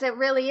is. It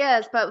really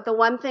is. But the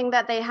one thing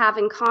that they have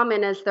in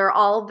common is they're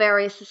all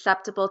very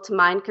susceptible to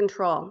mind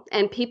control.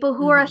 And people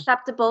who are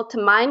susceptible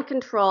to mind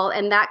control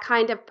and that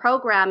kind of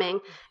programming,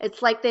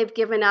 it's like they've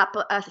given up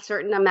a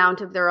certain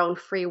amount of their own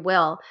free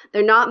will.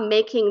 They're not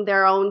making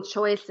their own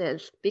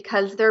choices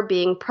because they're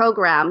being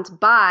programmed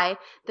by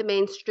the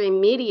mainstream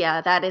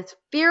media that is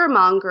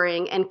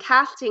fear-mongering and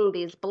casting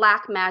these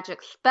black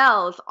magic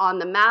spells on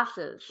the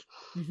masses.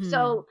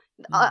 So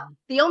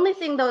the only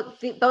thing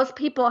those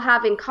people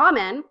have in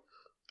common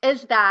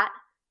is that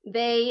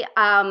they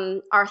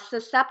are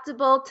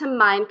susceptible to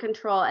mind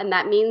control. And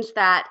that means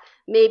that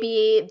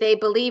maybe they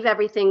believe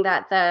everything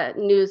that the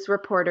news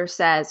reporter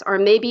says, or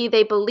maybe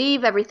they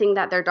believe everything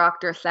that their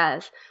doctor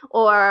says,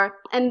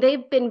 and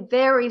they've been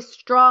very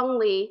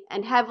strongly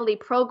and heavily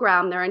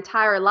programmed their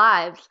entire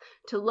lives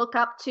to look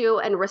up to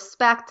and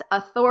respect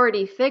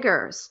authority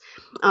figures.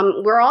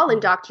 We're all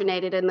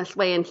indoctrinated in this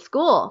way in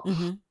school.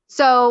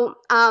 So,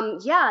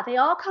 they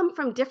all come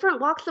from different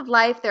walks of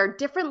life. There are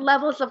different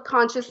levels of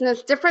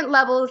consciousness, different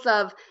levels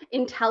of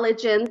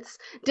intelligence,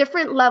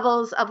 different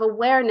levels of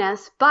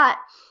awareness. But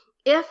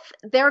if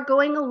they're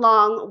going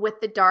along with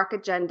the dark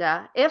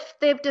agenda, if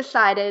they've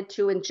decided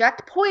to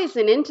inject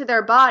poison into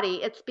their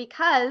body, it's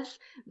because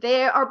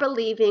they are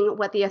believing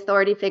what the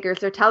authority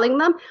figures are telling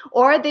them,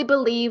 or they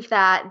believe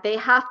that they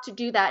have to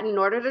do that in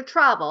order to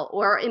travel,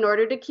 or in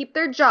order to keep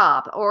their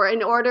job, or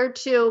in order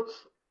to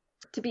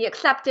be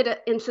accepted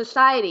in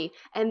society.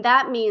 And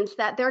that means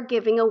that they're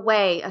giving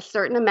away a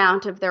certain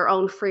amount of their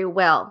own free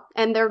will.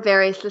 And they're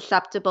very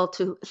susceptible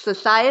to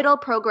societal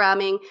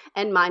programming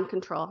and mind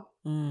control.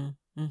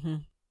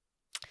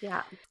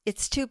 Yeah.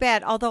 It's too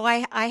bad. Although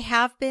I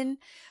have been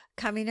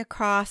coming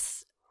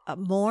across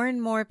more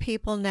and more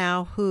people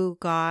now who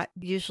got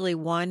usually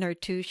 1 or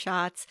 2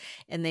 shots,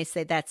 and they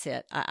say, that's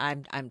it.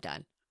 I'm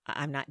done.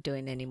 I'm not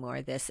doing any more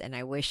of this, and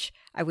I wish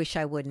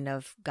I wouldn't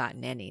have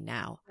gotten any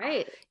now.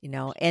 Right.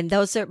 And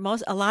those are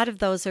a lot of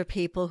those are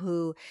people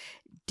who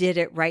did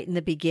it right in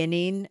the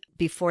beginning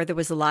before there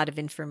was a lot of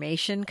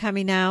information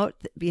coming out,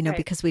 right,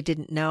 because we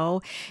didn't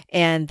know,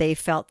 and they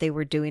felt they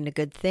were doing a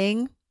good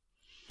thing.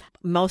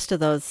 Most of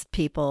those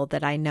people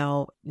that I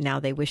know now,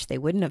 they wish they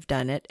wouldn't have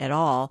done it at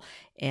all,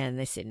 and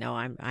they say, no,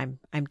 I'm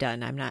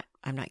done. I'm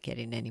not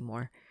getting any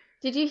more.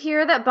 Did you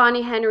hear that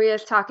Bonnie Henry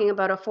is talking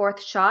about a 4th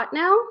shot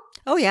now?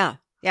 Oh, yeah.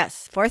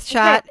 Yes. 4th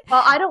shot. Okay.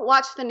 Well, I don't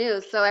watch the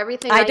news, so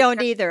everything I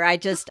don't either. I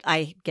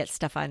get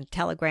stuff on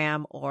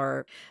Telegram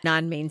or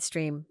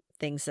non-mainstream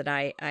things that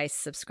I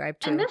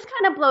subscribe to. And this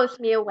kind of blows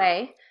me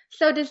away.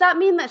 So does that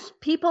mean that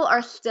people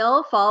are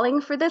still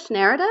falling for this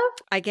narrative?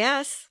 I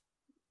guess.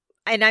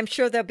 And I'm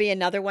sure there'll be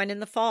another one in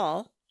the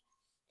fall.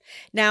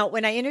 Now,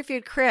 when I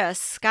interviewed Chris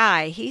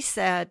Sky, he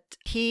said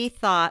he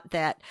thought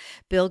that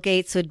Bill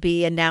Gates would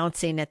be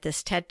announcing at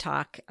this TED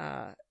Talk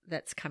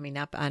that's coming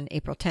up on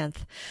April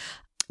 10th,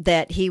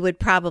 that he would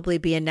probably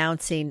be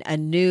announcing a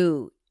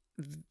new,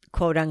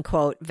 quote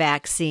unquote,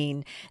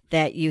 vaccine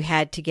that you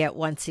had to get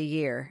once a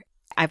year.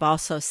 I've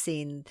also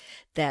seen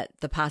that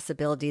the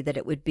possibility that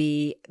it would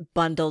be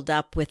bundled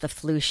up with a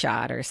flu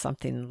shot or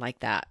something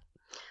like that.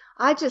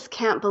 I just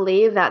can't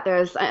believe that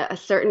there's a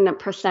certain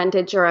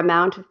percentage or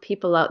amount of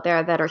people out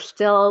there that are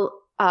still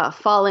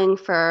falling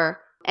for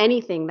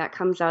anything that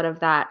comes out of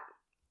that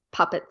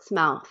puppet's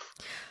mouth.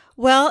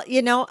 Well,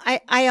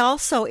 I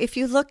also, if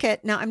you look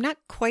at, now I'm not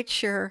quite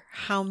sure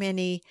how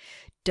many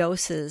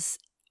doses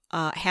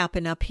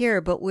happen up here,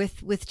 but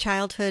with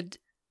childhood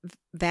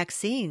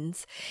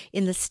vaccines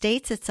in the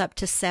States, it's up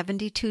to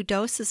 72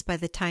 doses by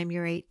the time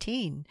you're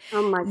 18.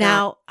 Oh my God.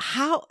 Now,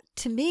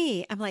 to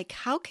me, I'm like,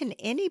 how can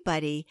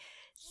anybody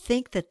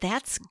think that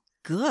that's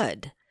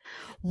good?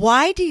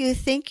 Why do you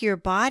think your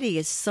body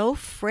is so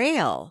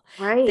frail,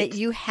 right, that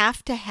you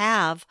have to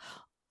have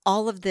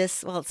all of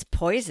this, well, it's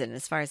poison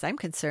as far as I'm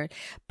concerned,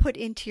 put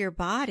into your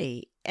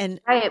body.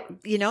 And, Right.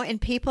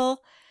 and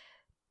people,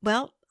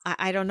 well,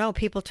 I don't know,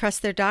 people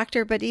trust their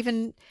doctor, but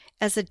even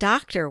as a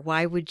doctor,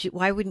 why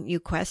wouldn't you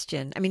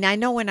question? I mean, I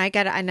know when I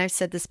got, and I've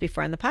said this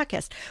before on the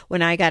podcast,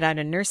 when I got out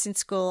of nursing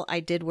school, I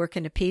did work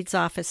in a peds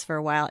office for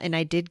a while, and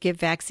I did give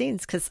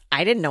vaccines because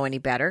I didn't know any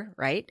better,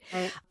 right?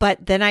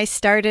 But then I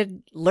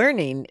started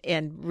learning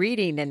and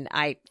reading, and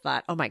I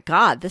thought, oh my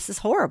God, this is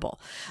horrible.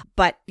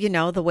 But,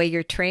 the way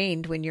you're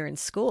trained when you're in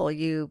school,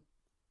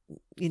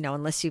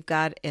 unless you've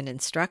got an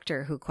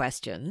instructor who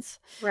questions.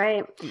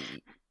 Right.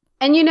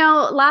 And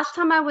last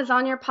time I was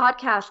on your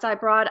podcast, I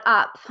brought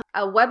up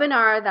a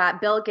webinar that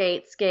Bill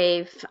Gates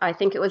gave. I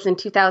think it was in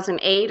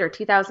 2008 or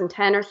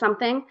 2010 or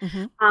something.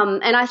 Mm-hmm.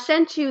 And I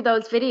sent you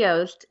those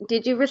videos.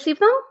 Did you receive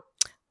them?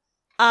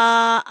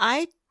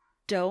 I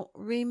don't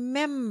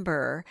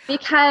remember.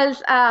 Because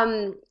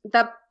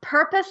the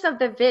purpose of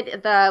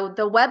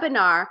the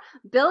webinar,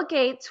 Bill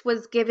Gates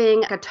was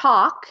giving a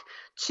talk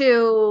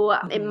to,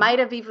 it might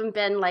have even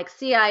been like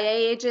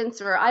CIA agents,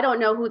 or I don't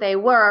know who they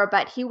were,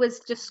 but he was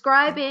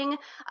describing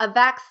a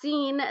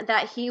vaccine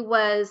that he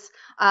was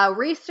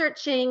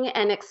researching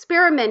and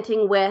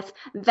experimenting with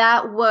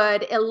that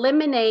would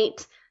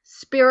eliminate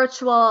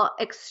spiritual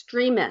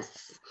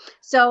extremists.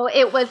 So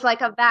it was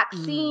like a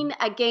vaccine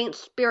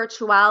against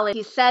spirituality.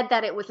 He said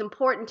that it was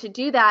important to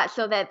do that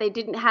so that they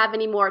didn't have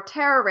any more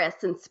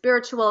terrorists and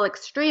spiritual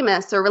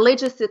extremists or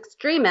religious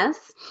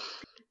extremists.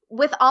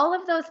 With all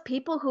of those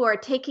people who are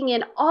taking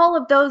in all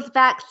of those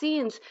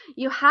vaccines,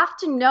 you have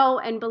to know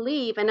and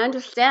believe and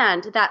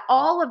understand that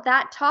all of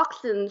that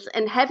toxins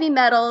and heavy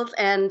metals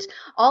and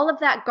all of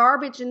that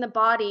garbage in the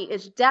body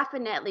is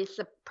definitely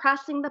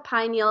suppressing the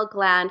pineal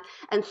gland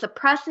and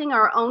suppressing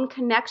our own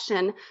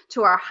connection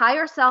to our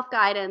higher self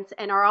guidance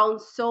and our own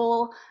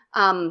soul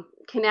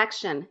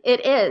connection.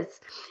 It is.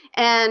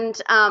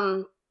 And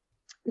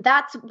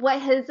that's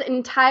what his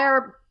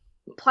entire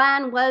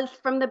plan was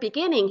from the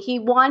beginning. He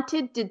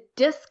wanted to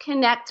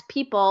disconnect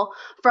people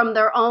from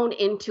their own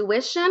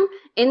intuition,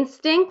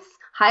 instincts,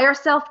 higher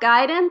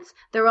self-guidance,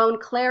 their own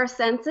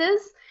clairsenses,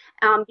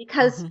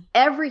 because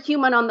every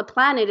human on the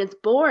planet is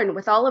born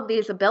with all of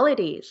these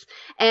abilities.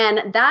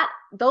 And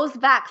those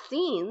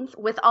vaccines,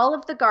 with all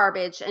of the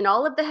garbage and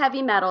all of the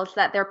heavy metals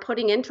that they're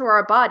putting into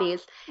our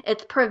bodies,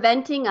 it's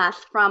preventing us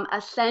from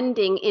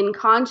ascending in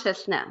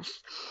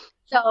consciousness.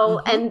 So,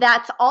 and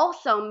that's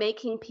also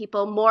making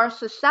people more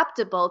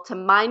susceptible to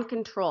mind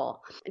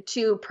control,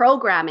 to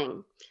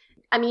programming.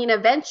 I mean,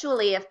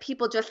 eventually, if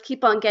people just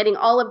keep on getting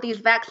all of these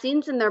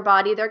vaccines in their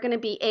body, they're going to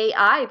be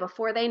AI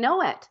before they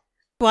know it.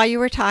 While you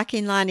were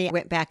talking, Lonnie, I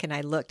went back and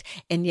I looked,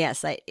 and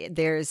yes,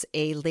 there's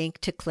a link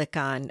to click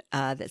on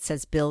that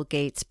says Bill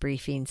Gates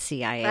briefing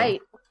CIA.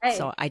 Right.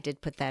 So I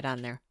did put that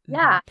on there.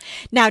 Yeah.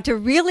 Now, to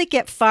really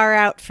get far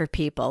out for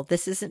people,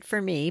 this isn't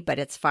for me, but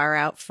it's far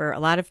out for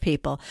a lot of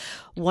people.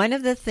 One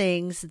of the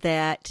things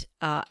that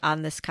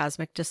on this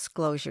Cosmic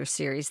Disclosure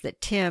series that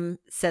Tim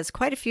says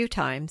quite a few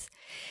times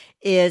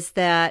is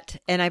that,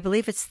 and I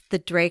believe it's the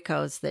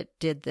Dracos that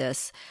did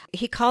this,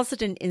 he calls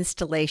it an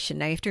installation.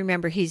 Now, you have to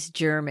remember he's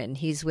German.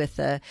 He's with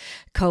a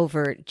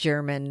covert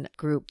German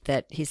group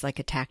that he's like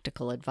a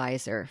tactical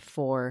advisor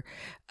for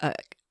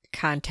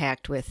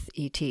contact with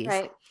ETs.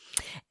 Right.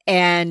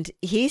 And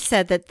he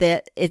said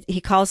that he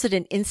calls it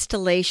an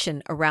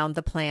installation around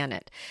the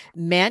planet,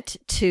 meant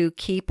to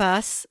keep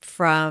us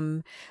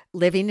from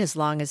living as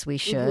long as we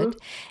should,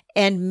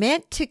 and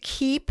meant to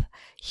keep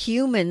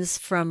humans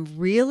from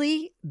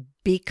really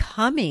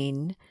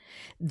becoming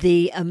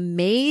the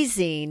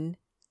amazing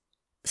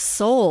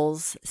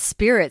souls,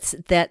 spirits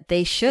that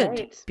they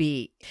should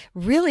be,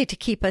 really to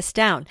keep us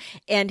down.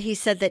 And he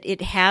said that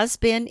it has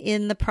been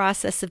in the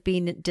process of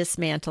being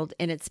dismantled,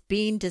 and it's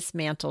being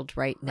dismantled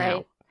right now.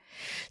 Right.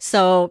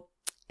 So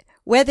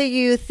whether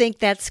you think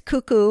that's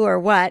cuckoo or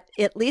what,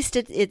 at least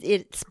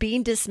it's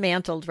being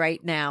dismantled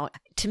right now.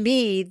 To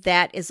me,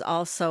 that is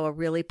also a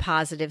really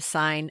positive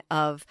sign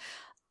of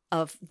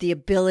the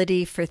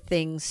ability for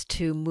things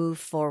to move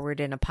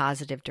forward in a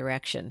positive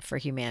direction for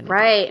humanity.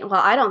 Right.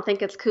 Well, I don't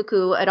think it's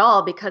cuckoo at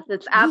all, because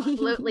it's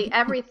absolutely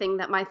everything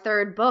that my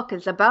third book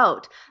is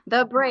about.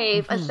 The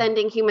Brave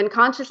Ascending Human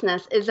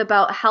Consciousness is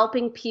about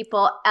helping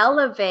people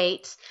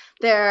elevate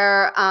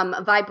their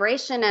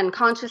vibration and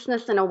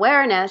consciousness and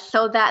awareness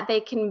so that they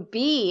can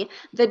be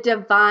the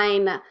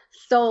divine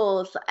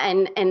souls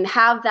and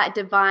have that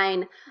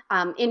divine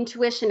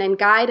intuition and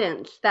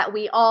guidance that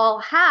we all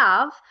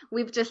have.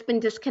 We've just been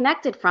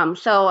disconnected from.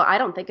 So I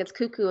don't think it's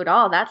cuckoo at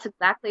all. That's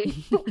exactly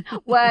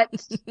what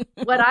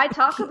I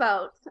talk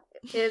about,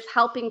 is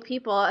helping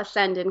people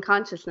ascend in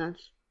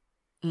consciousness.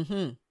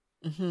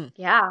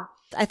 Yeah.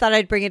 I thought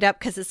I'd bring it up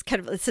because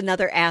it's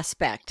another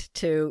aspect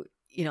to,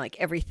 like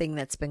everything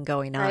that's been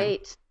going on.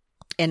 Right.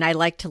 And I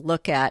like to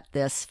look at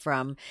this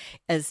from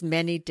as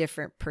many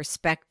different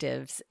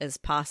perspectives as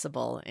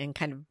possible and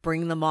kind of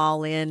bring them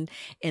all in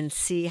and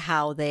see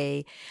how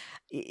they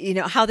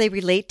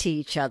relate to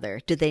each other.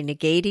 Do they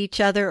negate each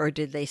other, or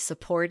do they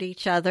support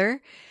each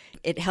other?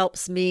 It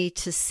helps me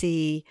to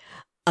see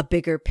a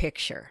bigger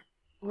picture.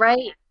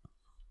 Right.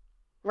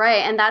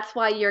 Right. And that's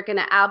why you're going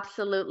to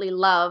absolutely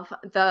love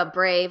The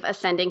Brave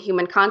Ascending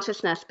Human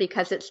Consciousness,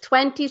 because it's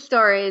 20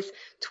 stories,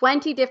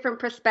 20 different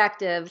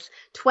perspectives,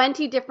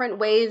 20 different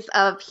ways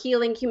of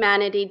healing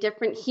humanity,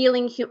 different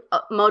healing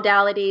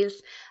modalities,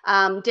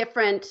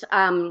 different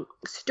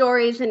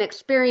stories and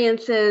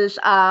experiences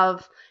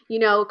of,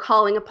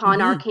 calling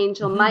upon Hmm.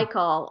 Archangel Hmm.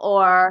 Michael,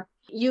 or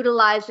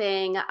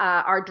utilizing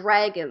our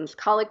dragons,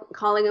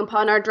 calling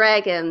upon our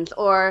dragons,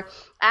 or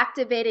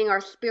activating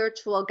our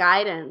spiritual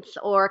guidance,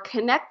 or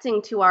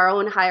connecting to our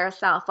own higher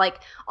self.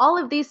 Like,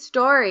 all of these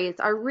stories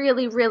are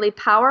really, really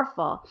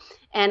powerful.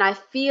 And I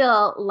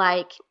feel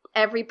like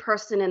every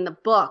person in the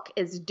book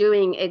is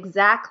doing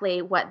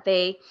exactly what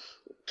they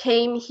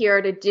came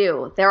here to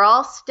do. They're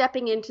all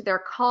stepping into their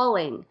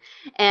calling,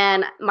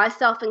 and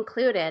myself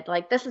included.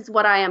 Like, this is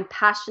what I am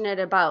passionate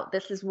about.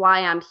 This is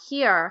why I'm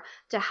here,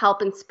 to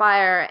help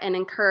inspire and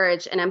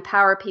encourage and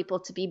empower people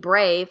to be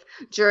brave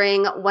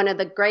during one of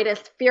the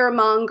greatest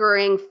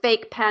fear-mongering,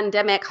 fake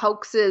pandemic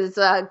hoaxes,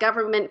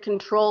 government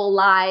control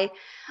lie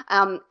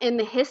in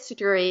the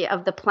history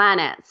of the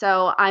planet.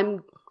 So I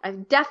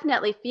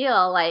definitely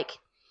feel like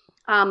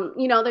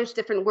there's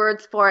different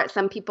words for it.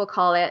 Some people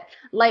call it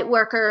light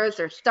workers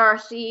or star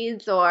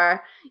seeds,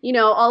 or,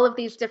 all of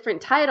these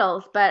different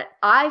titles. But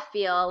I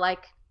feel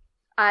like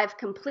I've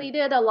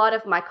completed a lot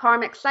of my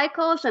karmic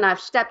cycles, and I've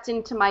stepped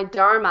into my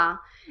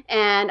dharma.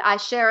 And I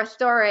share a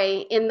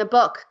story in the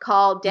book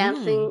called Mm,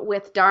 Dancing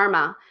with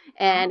Dharma.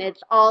 And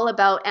it's all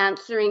about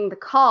answering the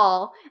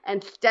call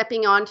and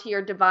stepping onto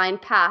your divine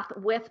path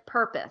with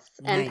purpose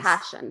and nice.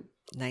 passion.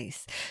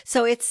 Nice.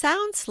 So it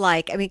sounds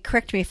like, I mean,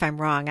 correct me if I'm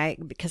wrong,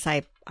 because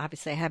I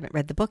obviously I haven't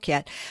read the book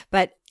yet,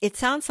 but it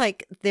sounds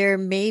like there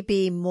may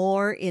be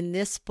more in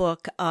this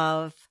book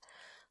of,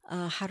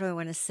 how do I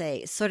want to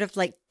say, sort of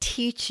like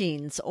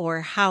teachings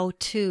or how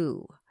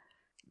to,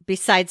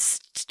 besides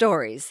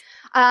stories.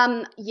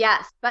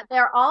 Yes, but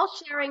they're all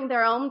sharing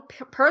their own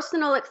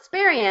personal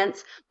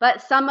experience,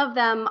 but some of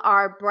them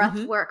are Hmm.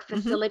 breathwork Hmm.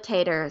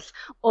 facilitators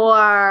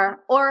or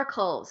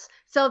oracles.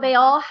 So they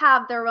all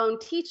have their own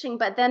teaching,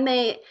 but then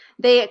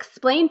they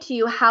explain to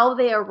you how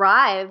they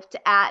arrived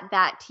at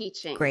that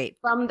teaching Great.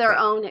 from their Great.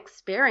 own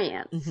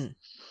experience. Hmm.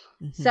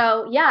 Hmm.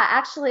 So yeah,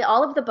 actually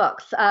all of the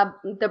books,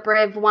 The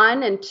Brave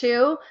 1 and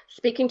 2,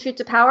 Speaking Truth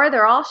to Power,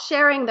 they're all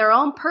sharing their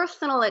own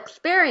personal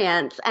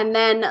experience, and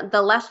then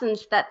the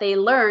lessons that they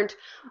learned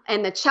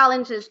and the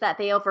challenges that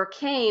they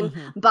overcame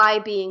Hmm. by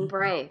being Hmm.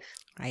 brave.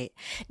 Right.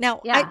 Now,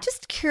 I'm Yeah.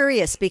 just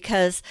curious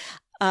because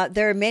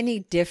there are many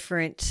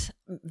different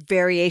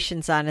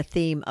variations on a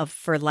theme of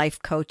for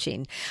life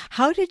coaching.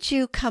 How did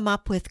you come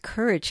up with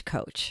Courage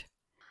Coach?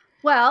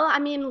 Well, I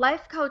mean,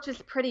 life coach is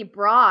pretty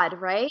broad,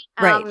 right?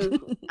 Right.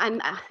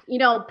 I'm,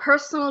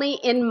 personally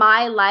in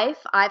my life,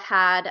 I've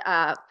had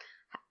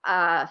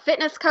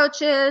fitness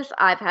coaches,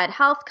 I've had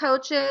health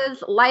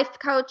coaches, life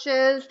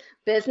coaches,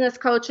 business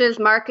coaches,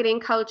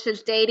 marketing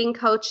coaches, dating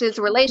coaches,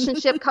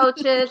 relationship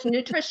coaches,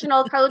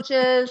 nutritional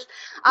coaches.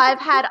 I've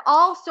had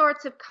all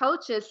sorts of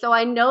coaches. So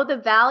I know the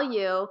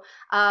value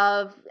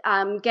of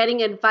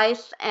getting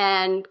advice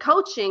and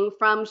coaching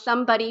from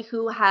somebody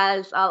who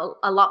has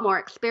a lot more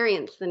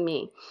experience than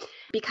me.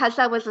 Because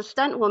I was a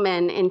stunt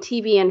woman in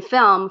TV and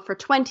film for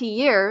 20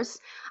 years,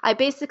 I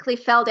basically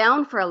fell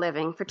down for a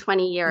living for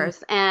 20 Mm.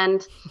 years.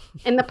 And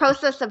in the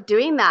process of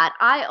doing that,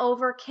 I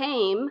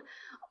overcame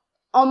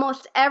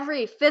almost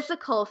every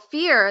physical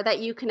fear that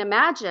you can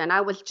imagine.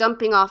 I was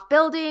jumping off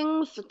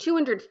buildings,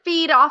 200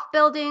 feet off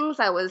buildings.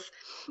 I was,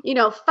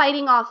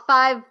 fighting off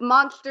 5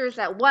 monsters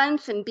at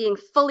once and being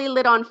fully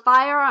lit on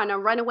fire on a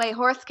runaway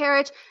horse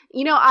carriage.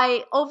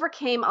 I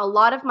overcame a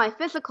lot of my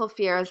physical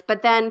fears,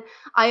 but then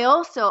I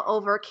also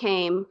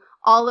overcame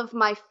all of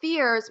my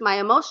fears, my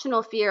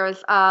emotional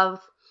fears of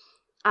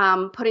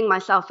putting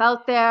myself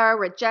out there,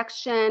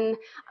 rejection,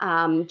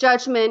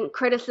 judgment,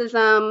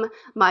 criticism,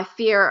 my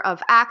fear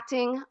of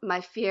acting, my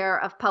fear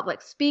of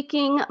public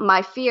speaking,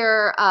 my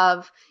fear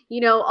of,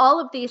 all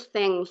of these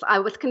things. I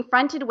was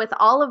confronted with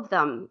all of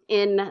them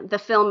in the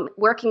film,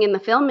 working in the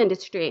film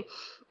industry.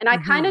 And I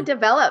kind of Hmm.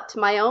 developed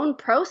my own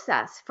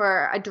process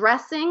for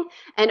addressing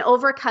and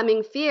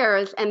overcoming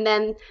fears, and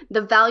then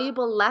the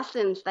valuable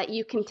lessons that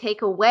you can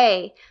take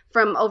away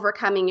from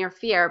overcoming your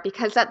fear.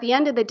 Because at the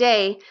end of the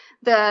day,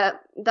 the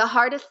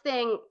hardest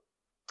thing,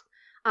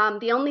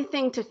 the only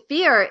thing to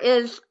fear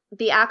is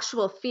the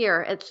actual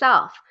fear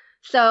itself.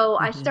 So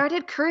I Hmm.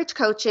 started courage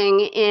coaching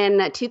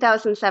in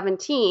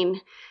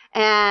 2017,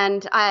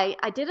 and I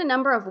did a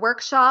number of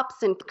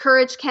workshops and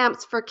courage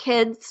camps for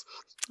kids.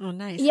 Oh,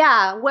 nice.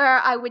 Yeah, where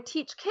I would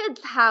teach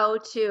kids how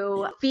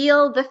to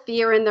feel the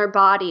fear in their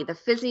body, the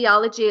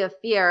physiology of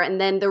fear,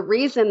 and then the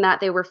reason that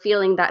they were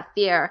feeling that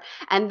fear,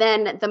 and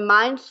then the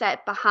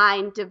mindset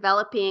behind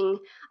developing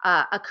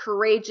a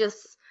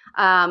courageous,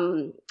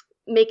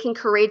 making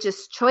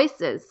courageous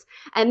choices.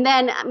 And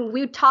then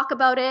we would talk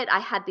about it. I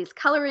had these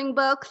coloring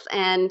books,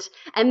 and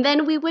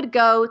then we would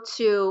go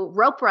to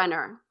Rope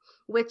Runner,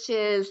 which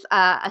is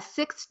a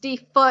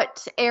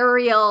 60-foot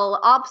aerial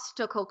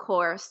obstacle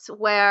course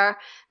where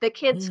the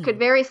kids could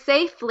very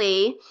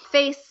safely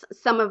face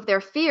some of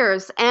their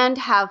fears and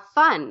have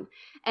fun.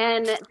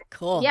 And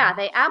Cool. yeah,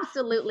 they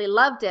absolutely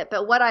loved it.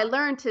 But what I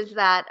learned is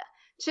that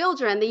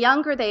children, the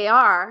younger they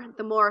are,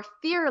 the more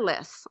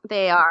fearless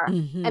they are.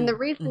 And the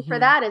reason for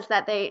that is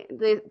that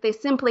they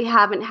simply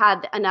haven't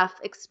had enough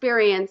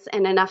experience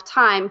and enough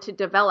time to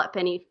develop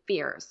any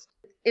fears.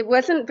 It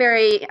wasn't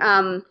very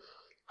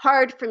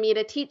hard for me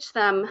to teach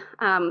them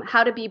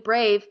how to be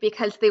brave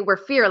because they were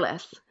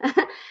fearless.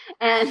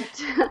 And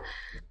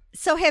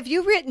so have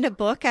you written a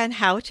book on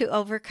how to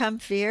overcome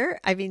fear?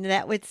 I mean,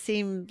 that would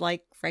seem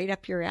like right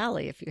up your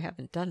alley if you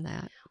haven't done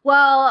that.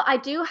 Well, I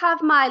do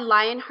have my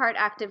Lionheart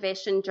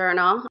Activation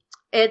Journal.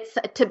 It's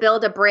to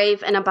build a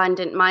brave and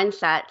abundant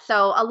mindset.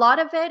 So a lot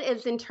of it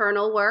is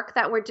internal work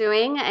that we're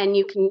doing, and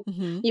you can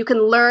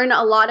learn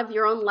a lot of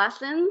your own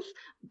lessons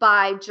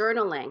by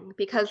journaling,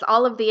 because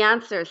all of the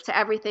answers to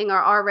everything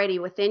are already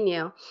within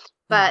you.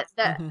 But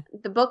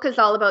the book is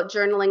all about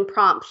journaling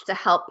prompts to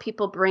help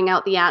people bring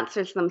out the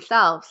answers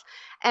themselves.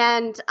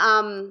 And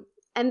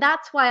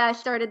that's why I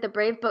started the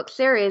Brave Book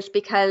series,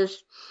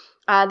 because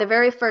the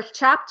very first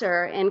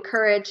chapter in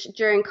Courage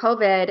During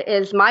COVID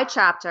is my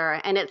chapter,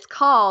 and it's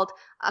called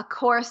A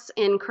Course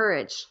in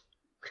Courage.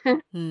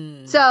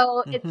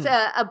 So it's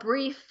a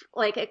brief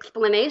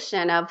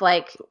explanation of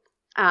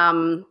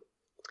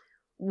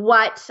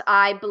what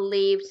I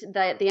believed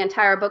that the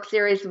entire book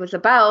series was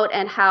about,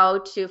 and how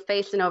to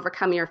face and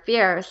overcome your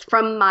fears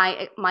from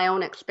my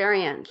own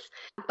experience.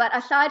 But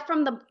aside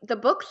from the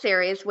book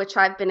series, which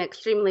I've been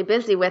extremely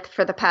busy with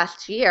for the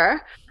past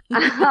year,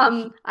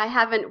 I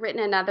haven't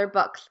written another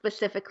book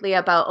specifically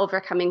about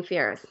overcoming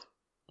fears.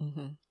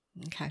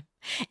 Okay.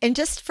 And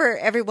just for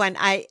everyone,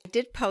 I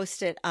did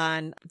post it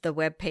on the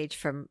webpage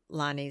from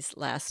Lonnie's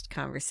last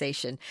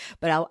conversation,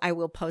 but I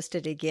will post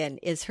it again,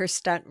 is her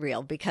stunt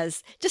reel,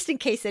 because just in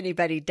case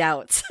anybody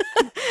doubts,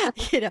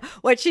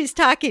 what she's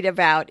talking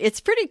about, it's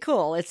pretty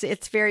cool.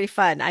 It's very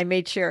fun. I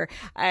made sure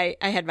I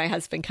had my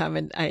husband come,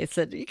 and I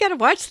said, you got to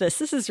watch this.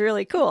 This is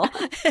really cool.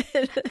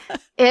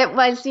 It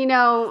was,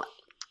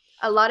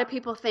 a lot of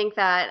people think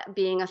that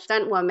being a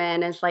stunt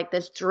woman is like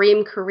this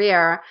dream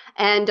career.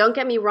 And don't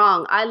get me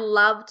wrong, I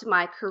loved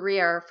my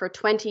career for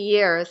 20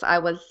 years. I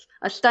was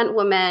a stunt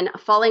woman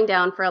falling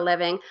down for a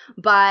living,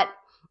 but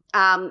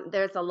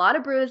there's a lot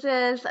of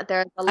bruises.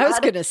 I was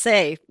going to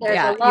say,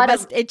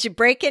 did you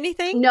break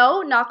anything?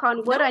 No, knock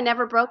on wood. No. I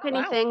never broke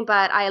anything,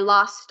 but I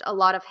lost a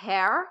lot of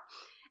hair.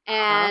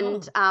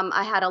 And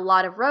I had a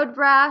lot of road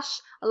rash,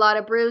 a lot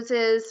of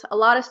bruises, a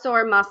lot of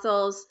sore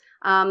muscles.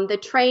 The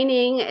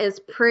training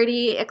is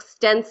pretty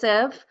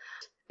extensive.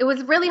 It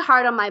was really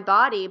hard on my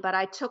body, but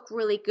I took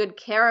really good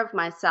care of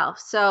myself.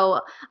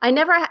 So I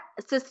never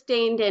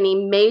sustained any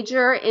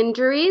major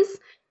injuries,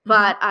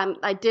 but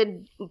I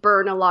did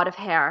burn a lot of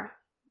hair,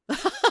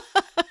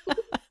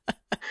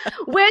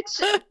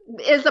 which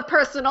is a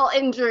personal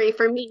injury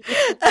for me.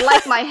 I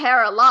like my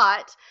hair a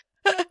lot.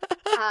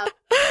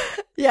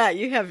 Yeah,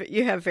 you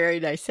have very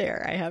nice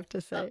hair, I have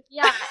to say.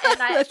 Yeah, and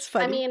that's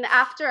funny. I mean,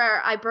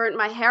 after I burnt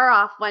my hair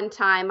off one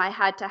time, I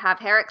had to have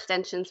hair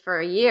extensions for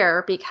a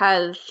year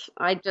because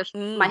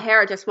my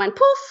hair just went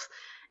poof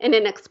in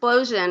an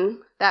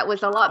explosion that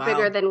was a lot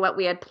bigger than what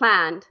we had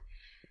planned.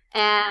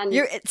 And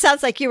it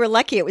sounds like you were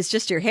lucky it was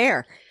just your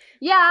hair.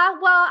 Yeah,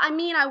 well, I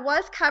mean, I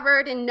was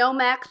covered in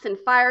Nomex and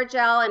fire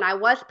gel, and I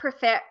was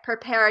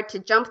prepared to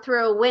jump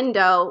through a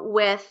window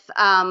with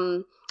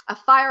a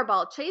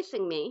fireball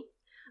chasing me,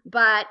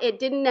 but it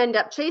didn't end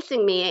up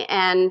chasing me,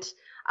 and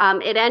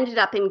it ended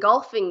up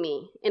engulfing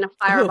me in a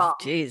fireball.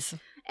 Oh, jeez.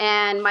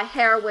 And my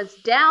hair was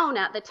down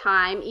at the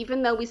time,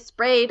 even though we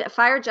sprayed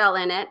fire gel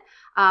in it.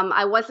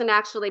 I wasn't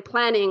actually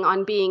planning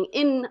on being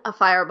in a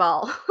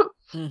fireball.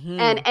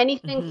 And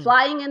anything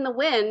flying in the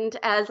wind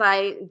as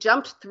I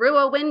jumped through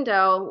a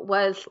window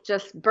was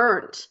just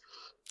burnt.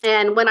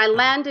 And when I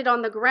landed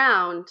on the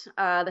ground,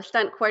 the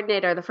stunt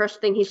coordinator, the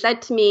first thing he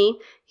said to me,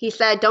 he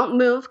said, "Don't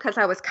move," because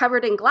I was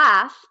covered in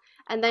glass.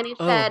 And then he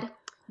said,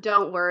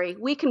 "Don't worry,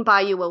 we can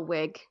buy you a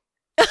wig."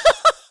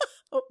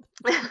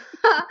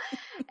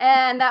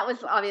 And that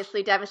was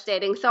obviously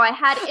devastating. So I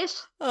had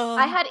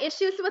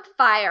issues with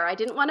fire. I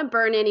didn't want to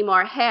burn any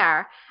more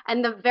hair.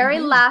 And the very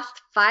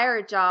last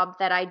fire job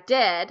that I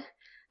did,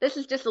 this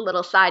is just a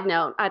little side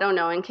note, I don't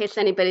know, in case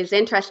anybody's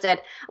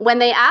interested. When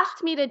they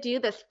asked me to do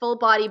this full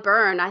body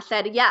burn, I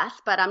said, yes,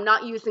 but I'm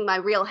not using my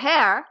real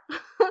hair.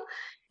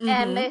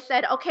 And they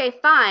said, okay,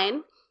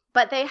 fine.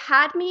 But they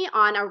had me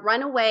on a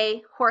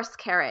runaway horse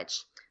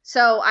carriage.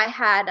 So I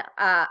had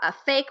a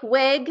fake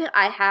wig,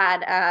 I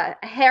had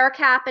a hair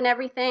cap and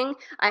everything,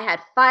 I had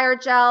fire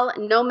gel,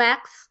 Nomex,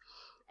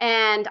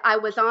 and I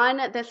was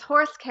on this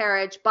horse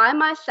carriage by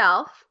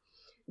myself.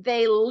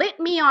 They lit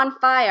me on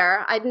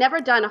fire. I'd never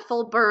done a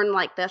full burn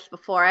like this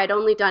before. I'd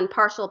only done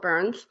partial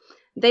burns.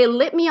 They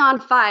lit me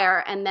on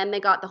fire, and then they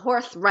got the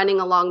horse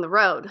running along the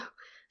road.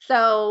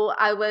 So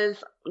I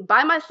was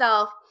by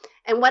myself,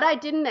 And what I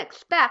didn't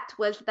expect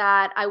was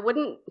that I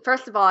wouldn't,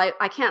 first of all,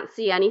 I can't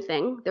see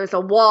anything. There's a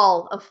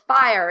wall of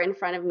fire in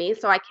front of me,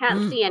 so I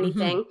can't see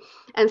anything.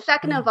 And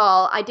second of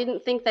all, I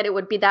didn't think that it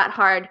would be that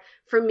hard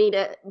for me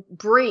to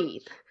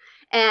breathe.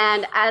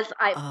 And as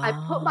I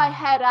put my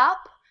head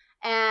up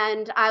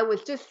and I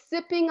was just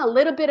sipping a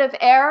little bit of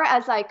air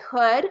as I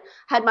could,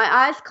 had my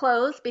eyes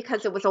closed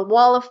because it was a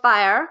wall of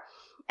fire.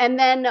 And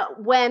then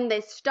when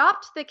they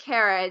stopped the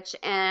carriage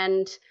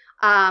and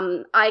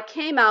I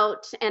came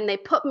out and they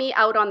put me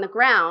out on the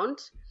ground,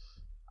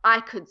 I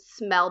could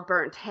smell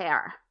burnt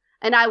hair.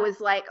 And I was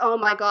like, oh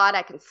my God,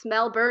 I can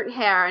smell burnt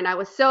hair. And I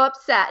was so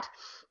upset.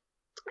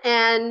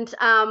 And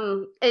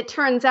it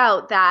turns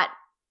out that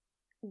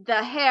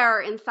the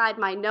hair inside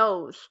my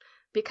nose,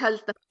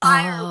 because the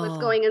fire was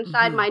going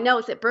inside my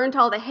nose, it burnt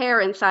all the hair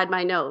inside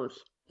my nose.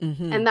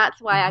 And that's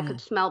why I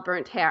could smell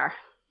burnt hair.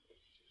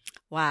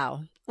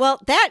 Wow. Well,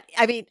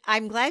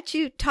 I'm glad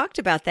you talked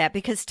about that,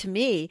 because to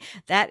me,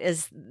 that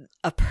is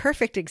a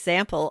perfect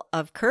example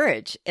of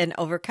courage and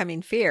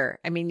overcoming fear.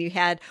 I mean, you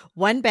had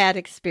one bad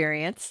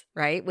experience,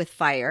 right, with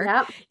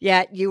fire,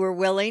 yet you were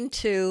willing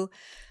to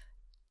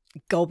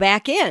go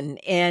back in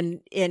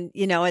and,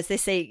 as they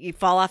say, you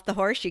fall off the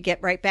horse, you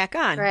get right back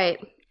on. Right.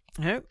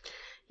 Uh-huh.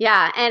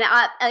 Yeah. And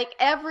like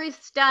every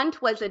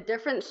stunt was a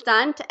different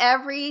stunt.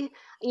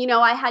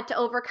 I had to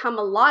overcome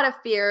a lot of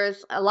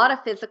fears, a lot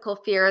of physical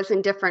fears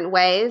in different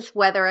ways,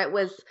 whether it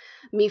was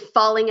me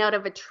falling out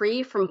of a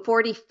tree from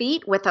 40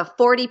 feet with a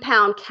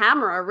 40-pound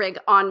camera rig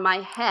on my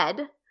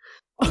head.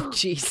 Oh,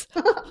 jeez.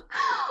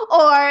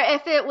 Or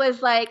if it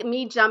was like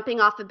me jumping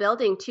off a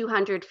building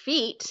 200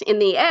 feet in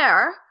the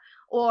air,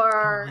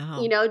 or,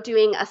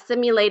 doing a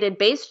simulated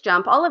base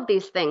jump, all of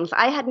these things.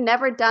 I had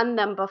never done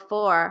them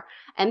before.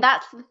 And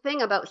that's the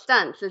thing about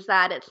stunts, is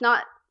that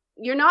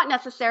you're not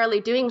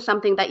necessarily doing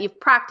something that you've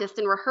practiced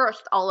and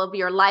rehearsed all of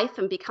your life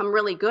and become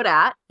really good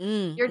at.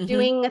 You're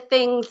doing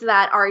things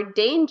that are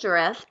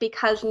dangerous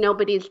because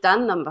nobody's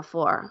done them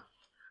before.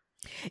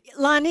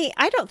 Lonnie,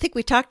 I don't think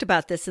we talked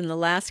about this in the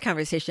last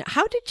conversation.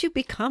 How did you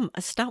become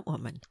a stunt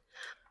woman?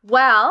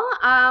 Well,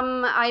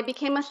 I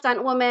became a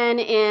stunt woman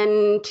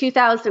in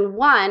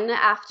 2001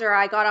 after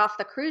I got off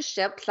the cruise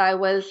ships. I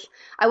was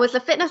a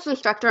fitness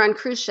instructor on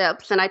cruise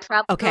ships, and I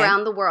traveled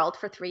around the world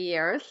for 3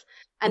 years.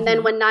 And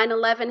then when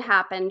 9/11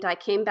 happened, I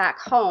came back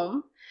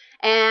home.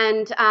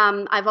 And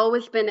I've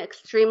always been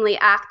extremely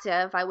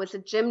active. I was a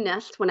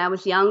gymnast when I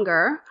was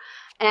younger.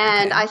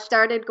 And I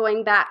started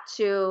going back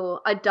to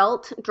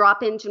adult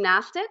drop-in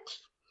gymnastics.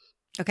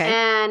 Okay.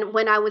 And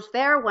when I was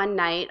there one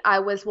night, I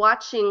was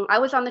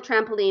on the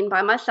trampoline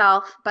by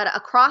myself, but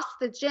across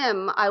the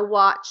gym, I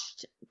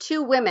watched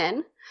two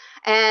women,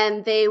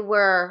 and they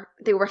were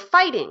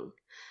fighting.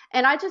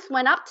 And I just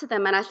went up to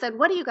them and I said,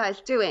 "What are you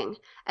guys doing?"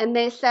 And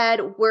they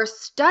said, "We're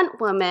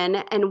stunt women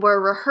and we're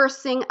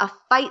rehearsing a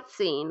fight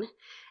scene."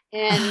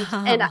 And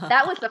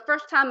that was the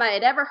first time I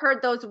had ever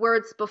heard those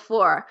words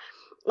before.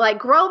 Like,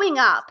 growing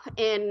up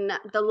in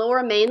the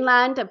Lower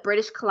Mainland of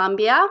British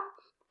Columbia,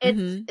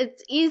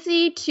 it's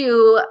easy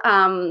to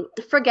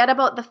forget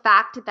about the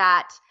fact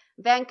that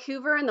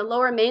Vancouver and the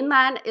Lower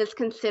Mainland is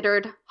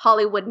considered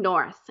Hollywood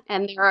North,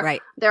 and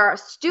there are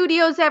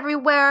studios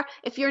everywhere.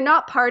 If you're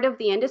not part of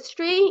the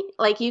industry,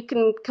 like, you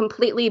can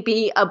completely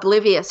be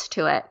oblivious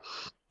to it.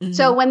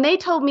 So when they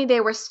told me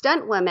they were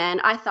stunt women,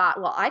 I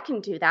thought, well, I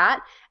can do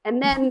that. And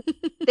then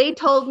they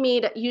told me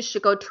that you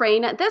should go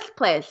train at this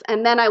place.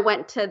 And then I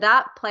went to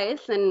that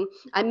place and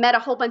I met a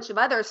whole bunch of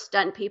other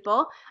stunt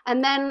people.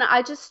 And then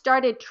I just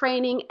started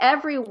training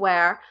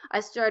everywhere. I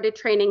started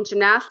training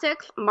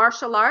gymnastics,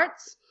 martial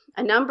arts,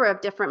 a number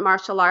of different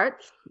martial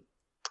arts.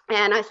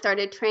 And I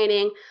started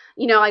training,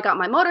 I got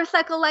my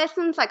motorcycle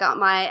license. I got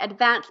my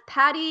advanced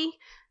PADI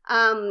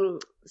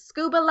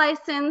scuba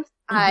license.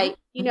 I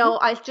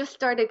just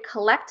started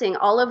collecting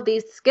all of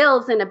these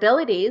skills and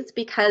abilities,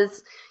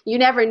 because you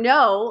never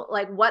know,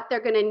 like, what they're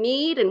going to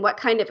need and what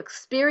kind of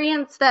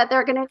experience that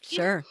they're going to need.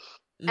 Sure.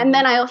 And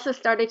then I also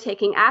started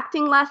taking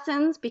acting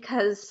lessons,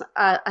 because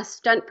a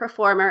stunt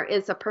performer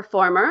is a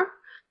performer.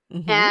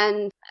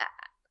 And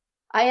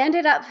I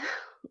ended up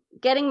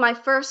getting my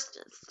first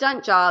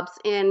stunt jobs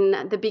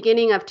in the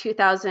beginning of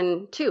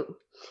 2002.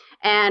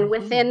 And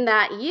within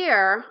that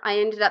year, I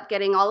ended up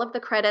getting all of the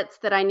credits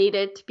that I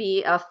needed to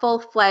be a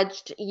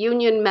full-fledged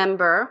union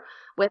member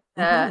with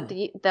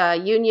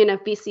the Union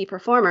of BC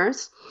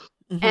Performers.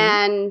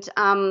 And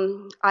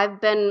I've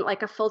been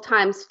like a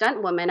full-time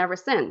stunt woman ever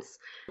since.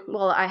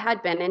 Well, I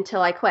had been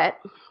until I quit.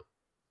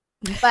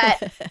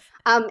 But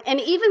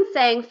and even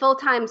saying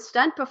full-time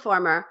stunt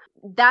performer,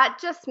 that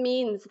just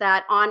means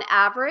that on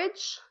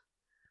average,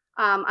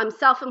 I'm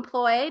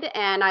self-employed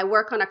and I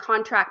work on a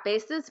contract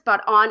basis,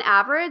 but on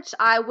average,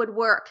 I would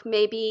work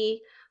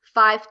maybe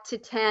 5 to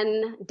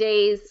 10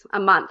 days a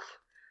month.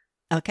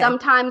 Okay.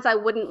 Sometimes I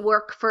wouldn't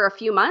work for a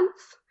few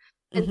months,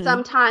 and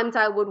sometimes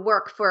I would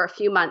work for a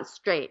few months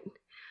straight.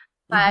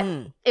 But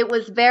it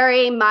was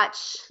very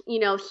much,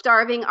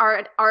 starving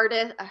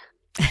artist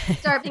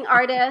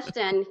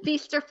and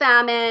feast or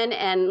famine,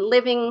 and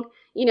living,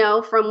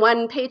 from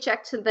one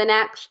paycheck to the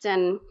next.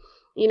 And,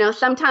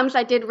 sometimes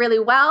I did really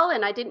well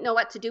and I didn't know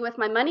what to do with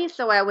my money.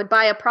 So I would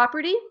buy a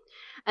property.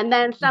 And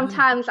then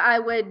sometimes I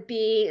would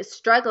be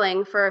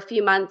struggling for a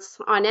few months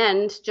on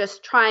end,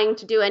 just trying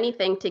to do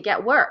anything to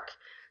get work.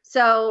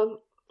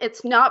 So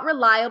it's not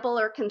reliable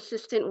or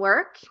consistent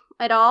work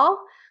at all.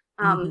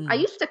 I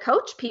used to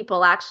coach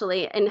people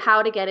actually in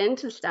how to get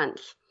into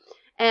stunts.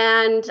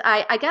 And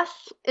I guess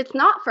it's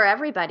not for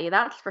everybody,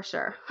 that's for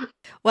sure.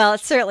 Well,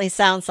 it certainly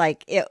sounds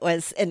like it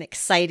was an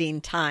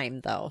exciting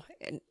time, though.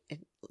 And,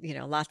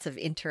 lots of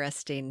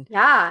interesting.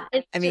 Yeah.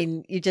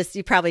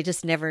 You probably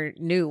just never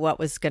knew what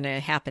was going to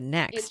happen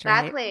next,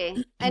 exactly.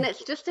 right? And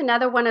it's just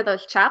another one of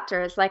those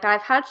chapters. Like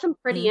I've had some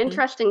pretty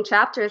interesting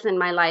chapters in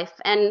my life,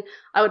 and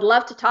I would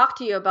love to talk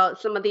to you about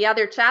some of the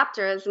other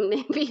chapters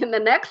maybe in the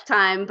next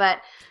time,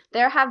 but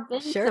there have been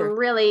some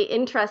really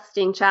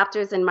interesting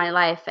chapters in my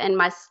life, and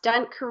my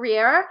stunt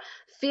career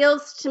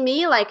feels to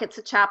me like it's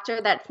a chapter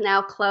that's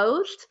now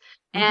closed.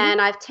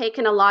 And I've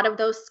taken a lot of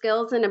those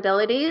skills and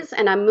abilities,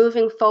 and I'm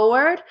moving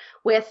forward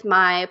with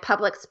my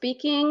public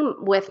speaking,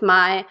 with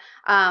my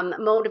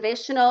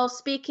motivational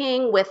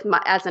speaking,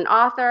 as an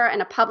author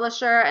and a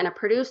publisher and a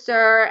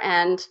producer.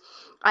 And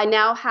I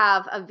now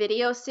have a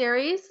video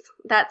series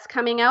that's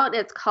coming out.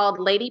 It's called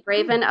Lady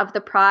Braven of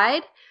the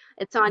Pride.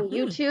 It's on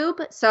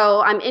YouTube. So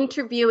I'm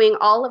interviewing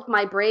all of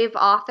my brave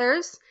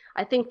authors.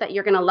 I think that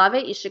you're going to love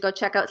it. You should go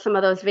check out some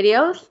of those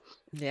videos.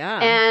 Yeah.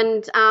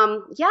 And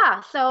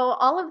so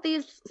all of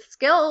these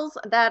skills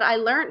that I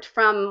learned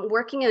from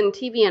working in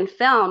TV and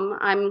film,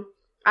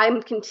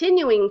 I'm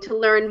continuing to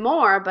learn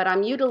more, but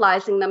I'm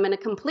utilizing them in a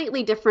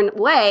completely different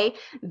way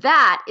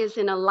that is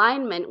in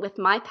alignment with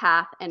my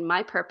path and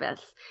my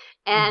purpose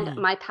and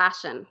my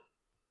passion.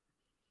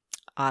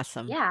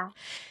 Awesome. Yeah.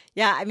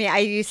 Yeah,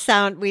 we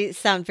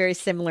sound very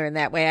similar in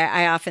that way.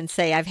 I often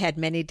say I've had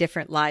many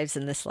different lives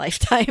in this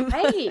lifetime.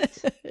 Right.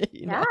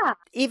 Yeah.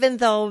 Even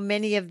though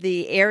many of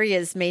the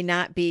areas may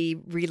not be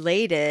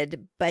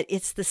related, but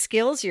it's the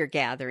skills you're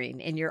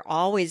gathering, and you're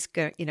always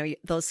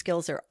those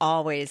skills are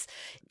always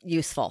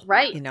useful.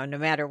 Right. No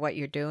matter what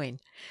you're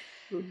doing.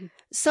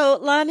 So,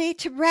 Lonnie,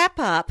 to wrap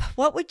up,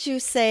 what would you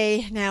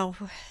say now?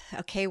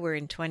 Okay, we're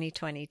in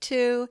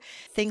 2022.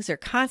 Things are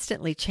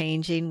constantly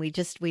changing.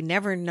 We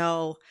never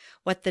know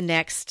what the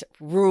next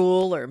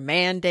rule or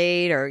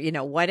mandate or,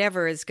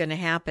 whatever is going to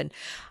happen.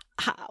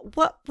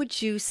 What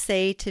would you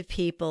say to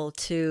people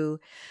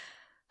to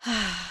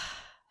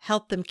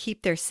help them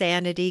keep their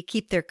sanity,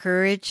 keep their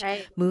courage,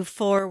 move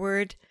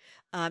forward,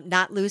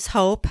 not lose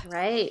hope?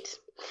 Right.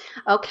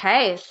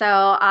 Okay, so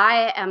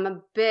I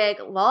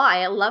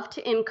love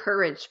to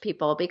encourage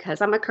people because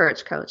I'm a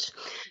courage coach.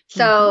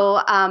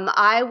 So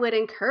I would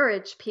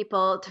encourage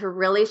people to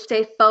really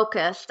stay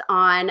focused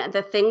on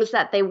the things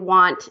that they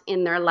want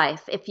in their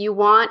life. If you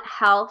want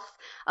health,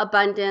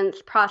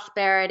 abundance,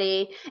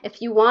 prosperity, if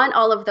you want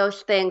all of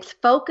those things,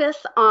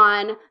 focus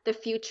on the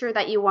future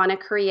that you want to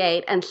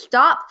create and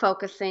stop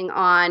focusing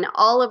on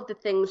all of the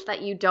things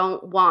that you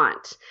don't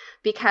want,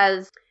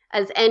 because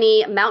as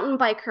any mountain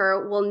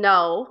biker will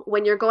know,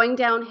 when you're going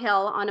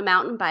downhill on a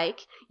mountain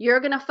bike,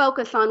 you're going to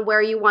focus on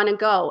where you want to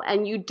go,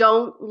 and you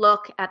don't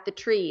look at the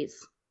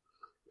trees.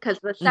 Because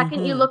the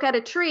second you look at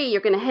a tree,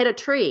 you're going to hit a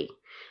tree.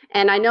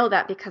 And I know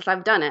that because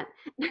I've done it.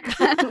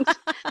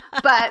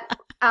 But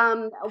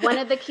one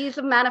of the keys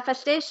of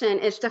manifestation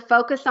is to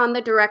focus on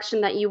the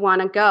direction that you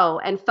want to go,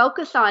 and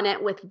focus on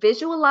it with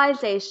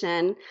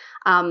visualization.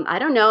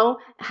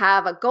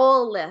 Have a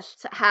goal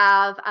list,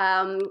 have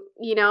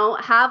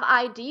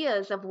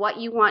ideas of what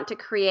you want to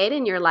create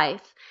in your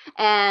life,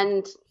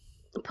 and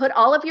put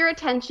all of your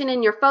attention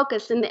and your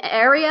focus in the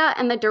area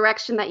and the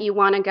direction that you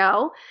want to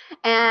go.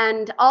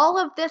 And all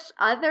of this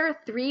other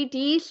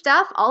 3D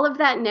stuff, all of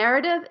that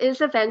narrative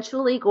is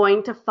eventually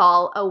going to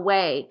fall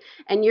away.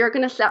 And you're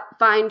going to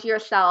find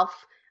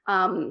yourself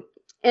in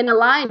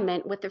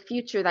alignment with the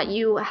future that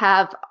you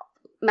have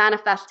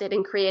manifested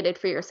and created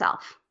for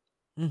yourself.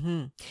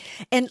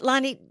 And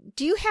Lonnie,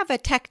 do you have a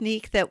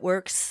technique that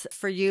works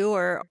for you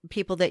or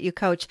people that you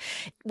coach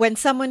when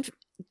someone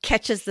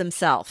catches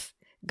themselves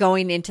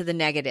going into the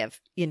negative,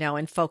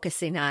 and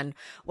focusing on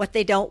what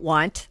they don't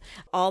want,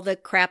 all the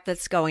crap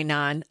that's going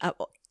on?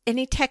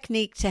 Any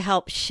technique to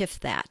help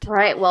shift that?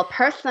 Right. Well,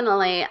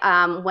 personally,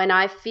 when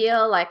I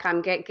feel like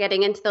I'm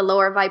getting into the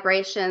lower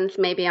vibrations,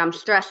 maybe I'm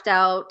stressed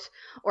out,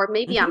 or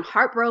maybe I'm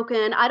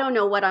heartbroken. I don't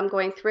know what I'm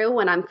going through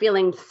when I'm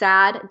feeling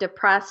sad,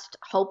 depressed,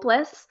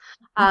 hopeless.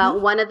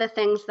 One of the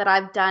things that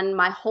I've done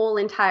my whole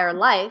entire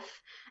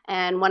life,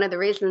 and one of the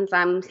reasons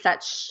I'm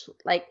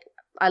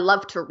I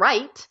love to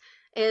write,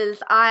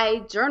 is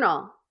I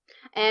journal.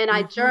 And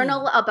I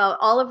journal about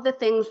all of the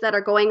things that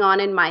are going on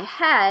in my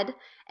head.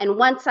 And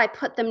once I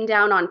put them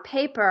down on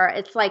paper,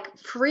 it's like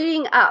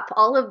freeing up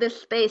all of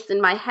this space in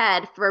my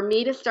head for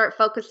me to start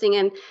focusing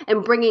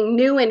and bringing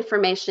new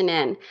information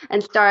in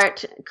and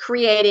start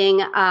creating.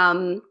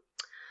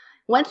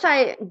 Once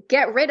I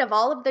get rid of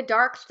all of the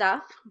dark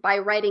stuff by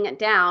writing it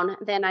down,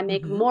 then I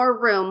make more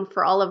room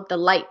for all of the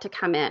light to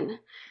come in.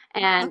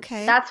 And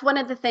Okay. that's one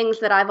of the things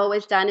that I've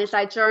always done is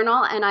I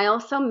journal and I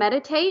also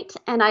meditate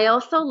and I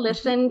also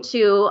listen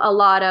to a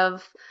lot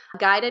of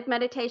guided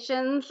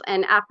meditations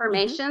and Mm-hmm.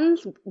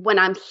 affirmations when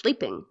I'm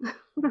sleeping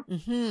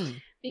Mm-hmm.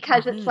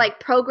 because it's Mm-hmm. like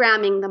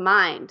programming the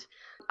mind.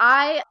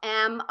 I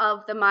am of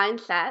the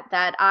mindset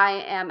that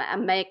I am a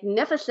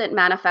magnificent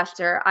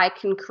manifester. I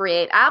can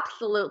create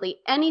absolutely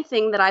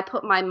anything that I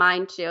put my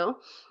mind to.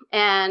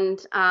 And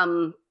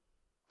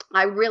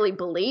I really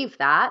believe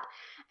that.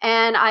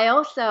 And I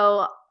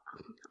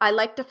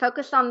like to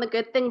focus on the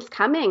good things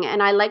coming,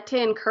 and I like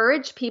to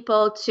encourage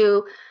people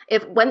to,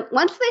 if when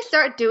once they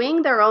start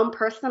doing their own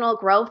personal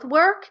growth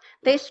work,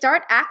 they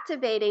start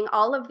activating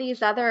all of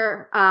these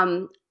other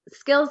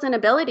skills and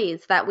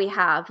abilities that we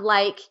have,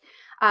 like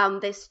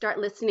they start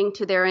listening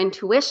to their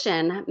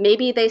intuition.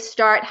 Maybe they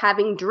start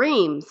having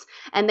dreams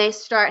and they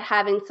start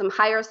having some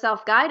higher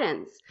self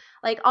guidance.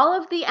 Like all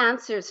of the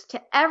answers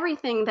to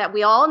everything that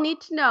we all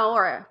need to know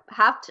or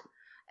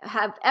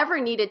have ever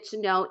needed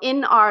to know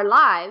in our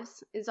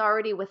lives is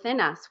already within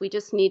us. We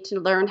just need to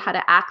learn how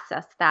to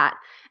access that.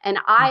 And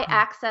I Mm-hmm.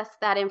 access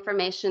that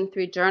information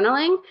through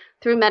journaling,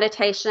 through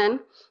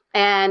meditation,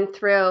 and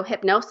through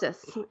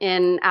hypnosis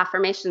in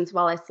affirmations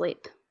while I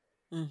sleep.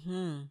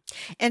 Mm-hmm.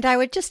 And I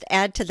would just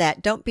add to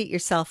that, don't beat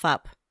yourself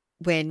up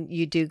when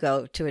you do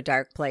go to a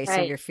dark place or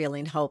Right. you're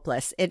feeling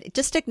hopeless.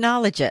 Just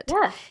acknowledge it.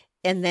 Yes.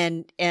 And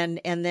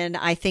then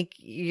I think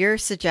your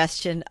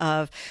suggestion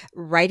of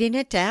writing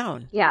it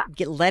down, Yeah.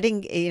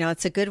 letting,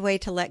 it's a good way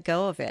to let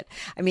go of it.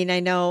 I mean, I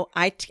know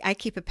I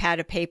keep a pad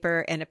of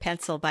paper and a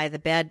pencil by the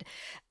bed,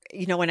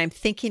 when I'm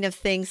thinking of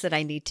things that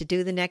I need to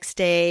do the next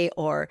day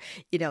or,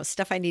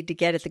 stuff I need to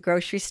get at the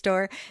grocery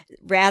store,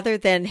 rather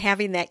than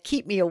having that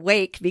keep me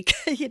awake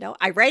because,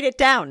 I write it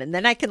down and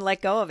then I can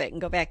let go of it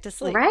and go back to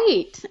sleep.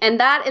 Right. And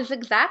that's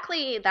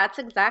exactly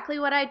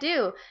what I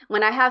do.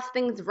 When I have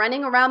things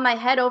running around my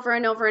head over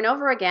and over and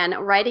over again,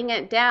 writing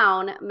it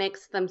down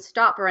makes them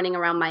stop running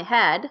around my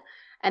head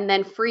and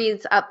then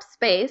frees up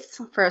space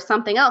for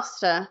something else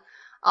to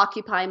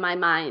occupy my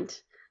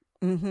mind.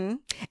 Mm-hmm.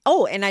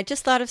 Oh, and I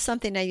just thought of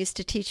something I used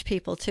to teach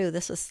people too.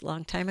 This was a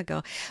long time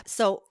ago.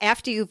 So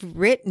after you've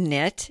written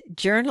it,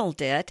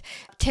 journaled it,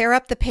 tear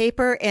up the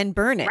paper and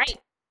burn it. Right.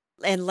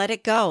 And let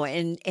it go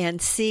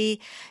and see,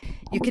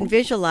 you can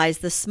visualize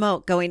the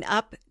smoke going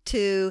up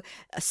to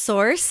a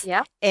source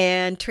Yep.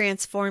 and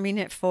transforming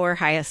it for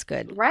highest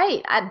good.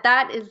 Right.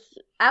 That is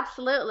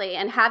absolutely.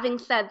 And having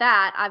said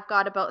that, I've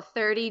got about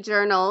 30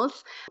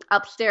 journals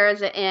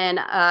upstairs in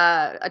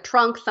a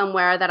trunk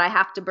somewhere that I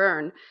have to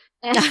burn.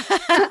 And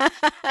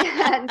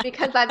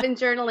because I've been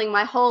journaling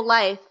my whole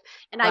life,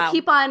 and Wow.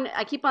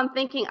 I keep on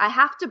thinking I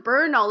have to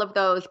burn all of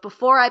those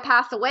before I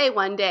pass away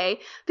one day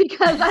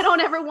because I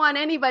don't ever want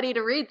anybody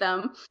to read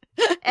them.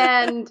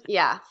 And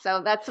yeah,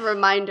 so that's a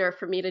reminder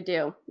for me to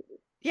do.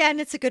 Yeah,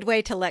 and it's a good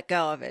way to let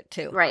go of it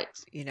too. Right.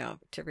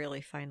 To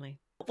really finally.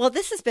 Well,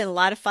 this has been a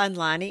lot of fun,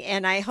 Lonnie,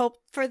 and I hope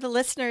for the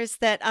listeners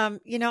that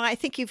I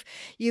think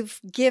you've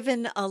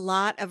given a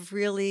lot of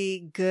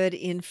really good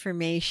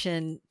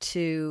information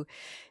to,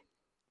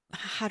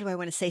 how do I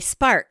want to say,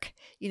 spark,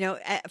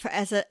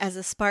 as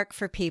a spark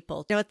for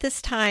people. At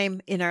this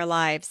time in our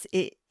lives,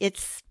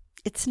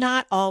 it's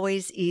not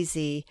always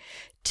easy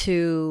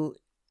to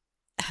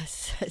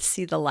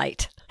see the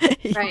light.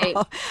 Right.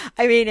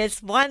 I mean,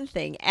 it's one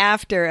thing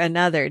after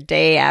another,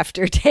 day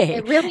after day.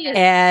 It really is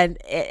and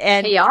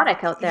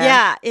chaotic out there.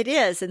 Yeah, it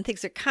is. And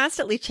things are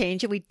constantly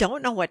changing. We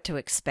don't know what to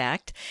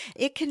expect.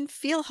 It can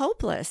feel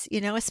hopeless,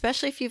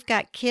 especially if you've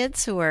got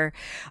kids who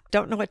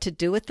don't know what to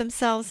do with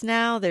themselves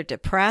now. They're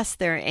depressed.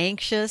 They're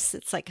anxious.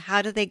 It's like,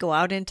 how do they go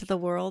out into the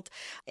world?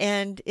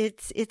 And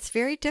it's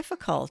very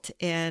difficult.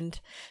 And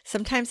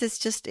sometimes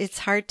it's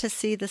hard to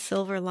see the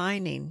silver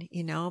lining,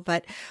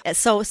 but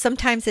so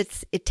sometimes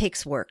it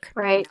takes work.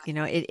 Right.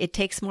 It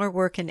takes more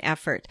work and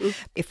effort.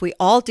 Mm-hmm. If we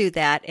all do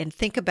that and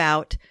think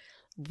about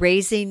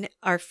raising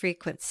our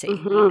frequency,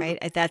 mm-hmm.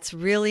 right? That's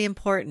really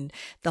important.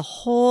 The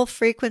whole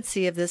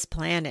frequency of this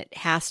planet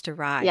has to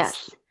rise.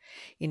 Yes.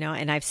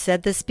 And I've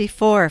said this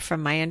before,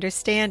 from my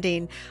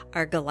understanding,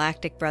 our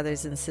galactic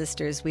brothers and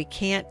sisters, we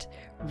can't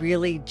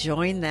really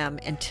join them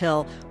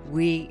until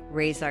we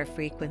raise our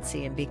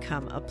frequency and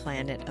become a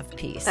planet of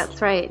peace.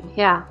 That's right.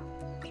 Yeah.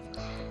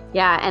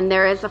 Yeah. And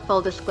there is a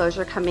full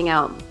disclosure coming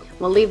out.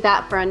 We'll leave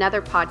that for another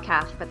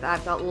podcast, but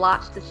I've got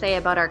lots to say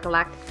about our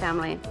galactic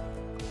family.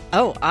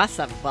 Oh,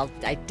 awesome. Well,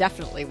 I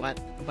definitely want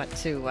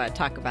to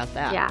talk about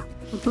that. Yeah.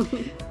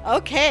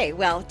 Okay.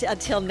 Well,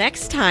 until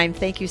next time,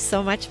 thank you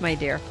so much, my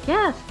dear.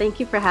 Yes. Thank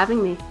you for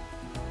having me.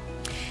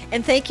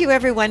 And thank you,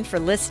 everyone, for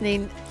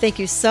listening. Thank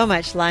you so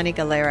much, Lonnie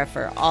Galera,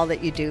 for all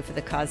that you do for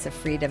the cause of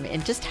freedom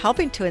and just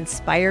helping to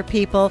inspire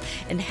people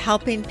and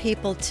helping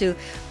people to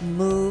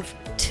move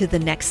to the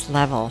next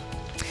level.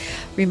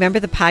 Remember,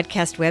 the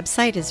podcast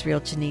website is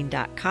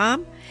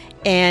realjanine.com,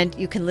 and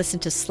you can listen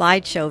to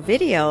slideshow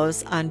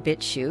videos on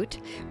BitChute.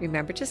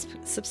 Remember to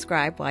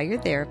subscribe while you're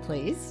there,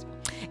 please.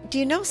 Do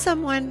you know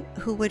someone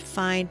who would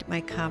find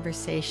my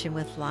conversation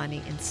with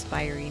Lonnie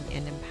inspiring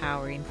and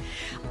empowering?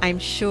 I'm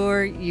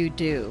sure you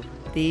do.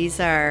 These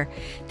are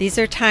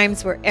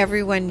times where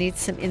everyone needs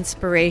some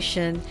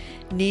inspiration,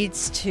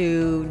 needs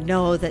to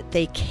know that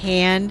they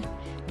can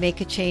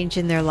make a change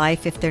in their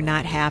life if they're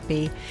not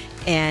happy,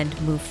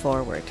 and move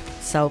forward.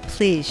 So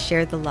please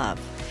share the love.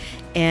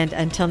 And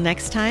until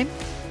next time,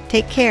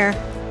 take care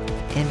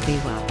and be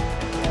well.